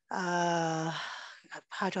 how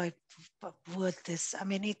do I word this? I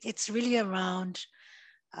mean, it's really around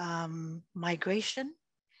migration,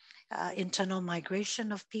 internal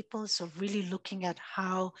migration of people. So really looking at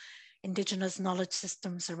how Indigenous knowledge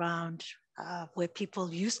systems around where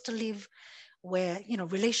people used to live, where, you know,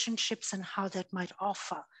 relationships and how that might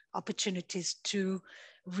offer opportunities to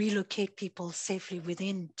relocate people safely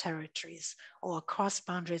within territories or across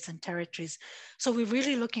boundaries and territories. So we're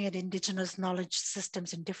really looking at Indigenous knowledge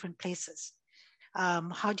systems in different places.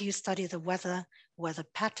 How do you study the weather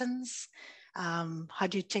patterns? How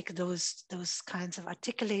do you take those kinds of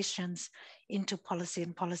articulations into policy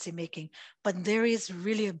and policy making? But there is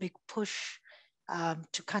really a big push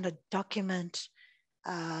to kind of document,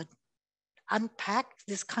 unpack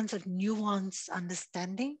this kinds of nuanced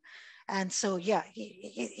understanding. And so, yeah,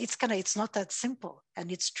 it's not that simple,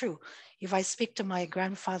 and it's true. If I speak to my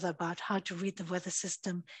grandfather about how to read the weather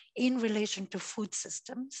system in relation to food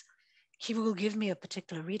systems, he will give me a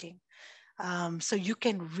particular reading. So you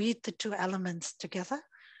can read the two elements together,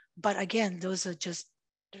 but again, those are just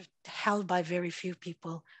held by very few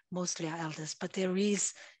people, mostly our elders. But there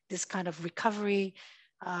is this kind of recovery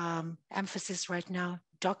emphasis right now,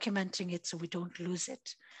 documenting it so we don't lose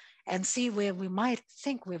it, and see where we might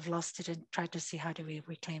think we've lost it and try to see how do we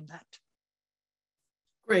reclaim that.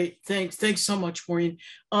 Great, thanks. Thanks so much, Maureen.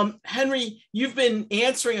 Henry, you've been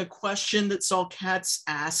answering a question that Saul Katz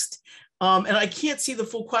asked, and I can't see the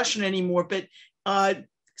full question anymore, but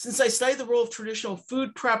since I studied the role of traditional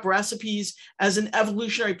food prep recipes as an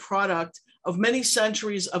evolutionary product of many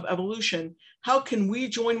centuries of evolution, how can we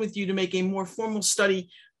join with you to make a more formal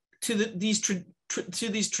study to these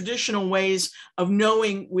traditional ways of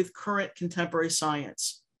knowing with current contemporary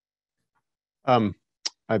science? I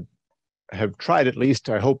have tried, at least,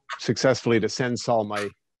 I hope successfully, to send Saul my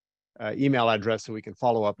email address so we can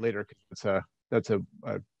follow up later. That's a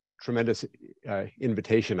tremendous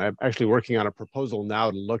invitation. I'm actually working on a proposal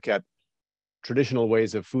now to look at traditional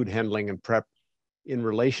ways of food handling and prep in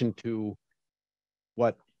relation to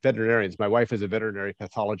what veterinarians, my wife is a veterinary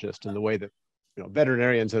pathologist, and the way that, you know,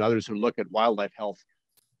 veterinarians and others who look at wildlife health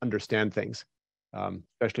understand things,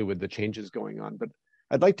 especially with the changes going on. But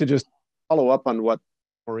I'd like to just follow up on what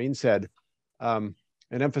Maureen said, and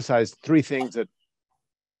emphasize three things that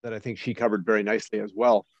I think she covered very nicely as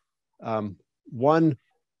well. One,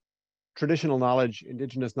 traditional knowledge,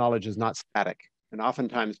 Indigenous knowledge, is not static. And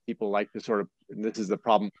oftentimes people like to sort of, and this is the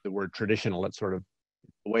problem with the word traditional, it's sort of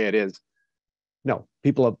the way it is. No,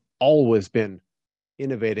 people have always been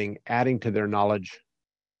innovating, adding to their knowledge,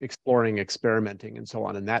 exploring, experimenting, and so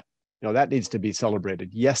on. And that, you know, that needs to be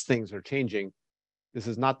celebrated. Yes, things are changing. This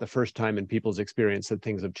is not the first time in people's experience that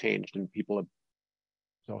things have changed, and people have.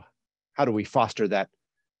 So how do we foster that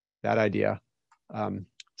idea?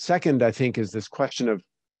 Second, I think, is this question of,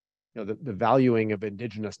 you know, the valuing of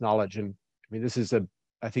Indigenous knowledge. And I mean, this is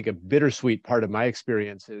I think a bittersweet part of my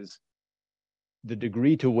experience is the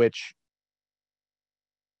degree to which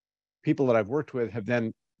people that I've worked with have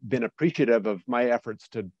then been appreciative of my efforts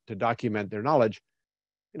to document their knowledge.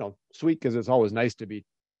 You know, sweet, because it's always nice to be,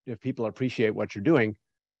 if people appreciate what you're doing.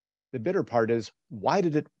 The bitter part is, why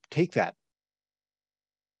did it take that?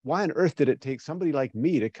 Why on earth did it take somebody like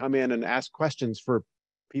me to come in and ask questions for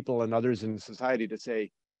people and others in society to say,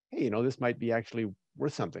 hey, you know, this might be actually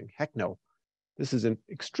worth something? Heck no. This is an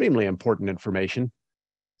extremely important information.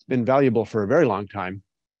 It's been valuable for a very long time.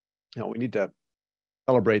 You know, we need to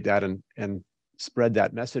celebrate that and spread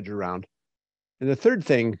that message around. And the third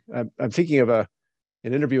thing, I'm thinking of an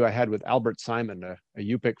interview I had with Albert Simon, a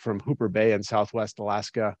Yupik from Hooper Bay in Southwest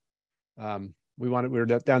Alaska. We were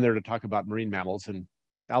down there to talk about marine mammals, and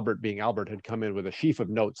Albert, being Albert, had come in with a sheaf of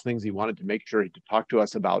notes, things he wanted to make sure he could talk to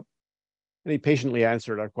us about. And he patiently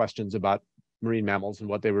answered our questions about marine mammals and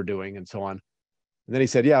what they were doing and so on. And then he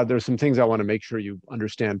said, yeah, there's some things I want to make sure you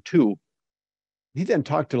understand too. He then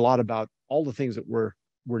talked a lot about all the things that were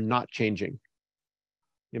not changing.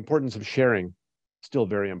 The importance of sharing, still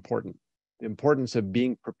very important. The importance of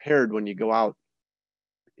being prepared when you go out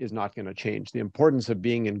is not going to change. The importance of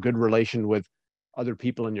being in good relation with other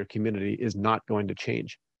people in your community is not going to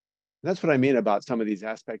change. And that's what I mean about some of these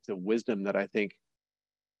aspects of wisdom that I think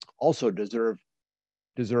also deserve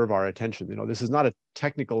deserve our attention. You know, this is not a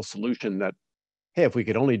technical solution that, hey, if we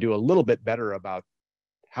could only do a little bit better about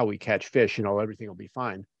how we catch fish, you know, everything will be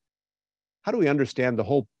fine. How do we understand the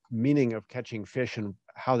whole meaning of catching fish and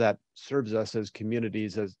how that serves us as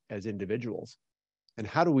communities, as individuals? And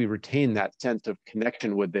how do we retain that sense of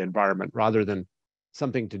connection with the environment rather than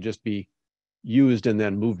something to just be used and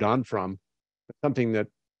then moved on from, but something that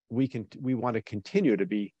we want to continue to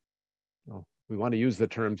be, you know, we want to use the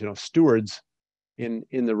terms, you know, stewards in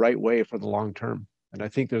the right way for the long term. And I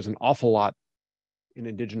think there's an awful lot in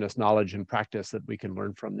Indigenous knowledge and practice that we can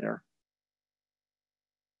learn from there.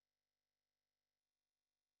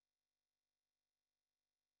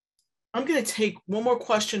 I'm going to take one more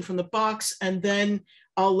question from the box, and then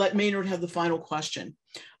I'll let Maynard have the final question.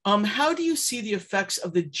 How do you see the effects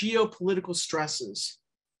of the geopolitical stresses?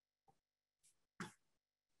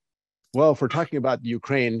 Well, if we're talking about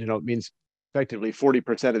Ukraine, you know, it means effectively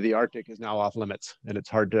 40% of the Arctic is now off limits, and it's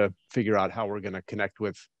hard to figure out how we're going to connect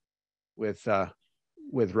with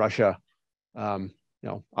Russia. You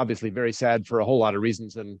know, obviously very sad for a whole lot of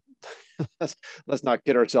reasons, and let's not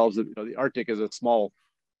kid ourselves that, you know, the Arctic is a small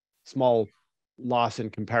loss in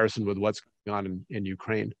comparison with what's going on in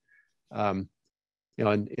Ukraine. You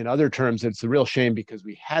know, in other terms, it's a real shame because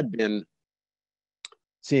we had been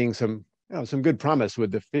seeing some good promise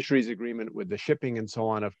with the fisheries agreement, with the shipping and so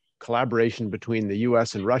on, of collaboration between the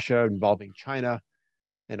U.S. and Russia involving China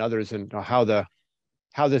and others, and how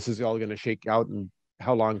this is all going to shake out and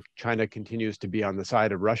how long China continues to be on the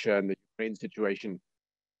side of Russia and the Ukraine situation.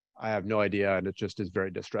 I have no idea, and it just is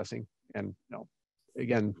very distressing. And, you know,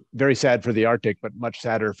 again, very sad for the Arctic, but much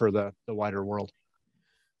sadder for the wider world.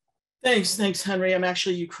 Thanks, Henry. I'm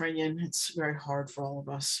actually Ukrainian. It's very hard for all of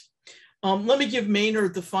us. Let me give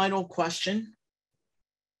Maynard the final question.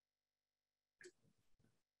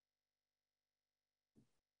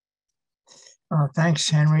 Thanks,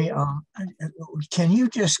 Henry. Can you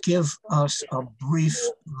just give us a brief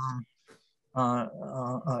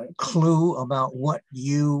clue about what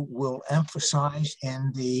you will emphasize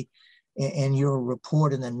in your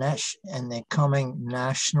report in the coming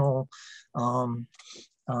national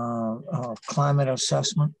climate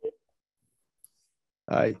assessment?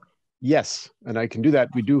 Yes, and I can do that.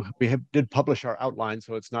 We did publish our outline,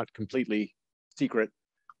 so it's not completely secret.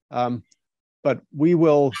 But we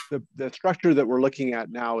will, the structure that we're looking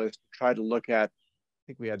at now is to try to look at, I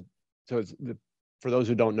think we had, so it's for those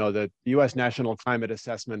who don't know, the U.S. National Climate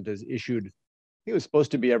Assessment is issued, I think it was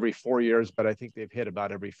supposed to be every 4 years, but I think they've hit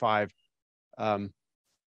about every 5.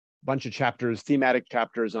 Bunch of chapters, thematic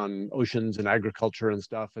chapters on oceans and agriculture and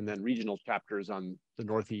stuff, and then regional chapters on the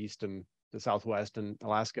Northeast and the Southwest and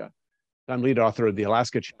Alaska. I'm lead author of the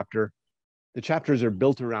Alaska chapter. The chapters are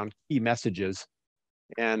built around key messages,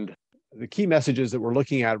 and the key messages that we're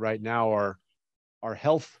looking at right now are our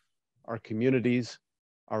health, our communities,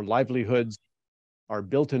 our livelihoods, our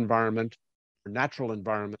built environment, our natural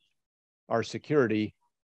environment, our security,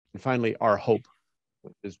 and finally our hope,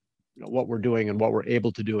 which is, you know, what we're doing and what we're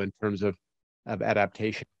able to do in terms of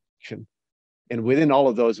adaptation. And within all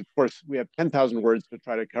of those, of course, we have 10,000 words to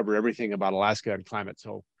try to cover everything about Alaska and climate.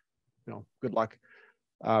 So, you know, good luck.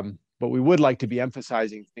 But we would like to be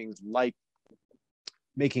emphasizing things like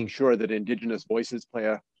making sure that Indigenous voices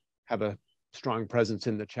have a strong presence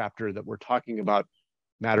in the chapter, that we're talking about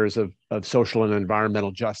matters of social and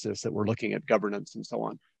environmental justice, that we're looking at governance and so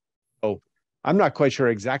on. So I'm not quite sure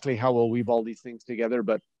exactly how we'll weave all these things together,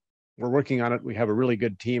 but we're working on it. We have a really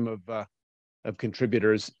good team of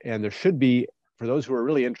contributors, and there should be, for those who are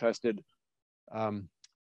really interested,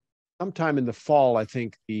 sometime in the fall, I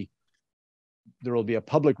think there will be a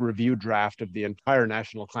public review draft of the entire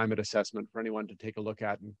National Climate Assessment for anyone to take a look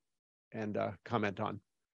at and comment on.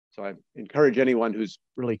 So I encourage anyone who's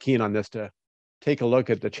really keen on this to take a look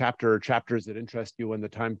at the chapter or chapters that interest you when the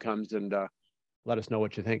time comes, and let us know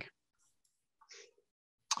what you think.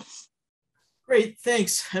 Great,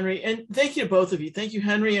 thanks, Henry. And thank you to both of you. Thank you,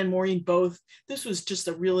 Henry and Maureen, both. This was just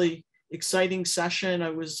a really exciting session. I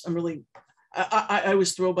was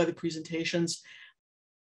thrilled by the presentations.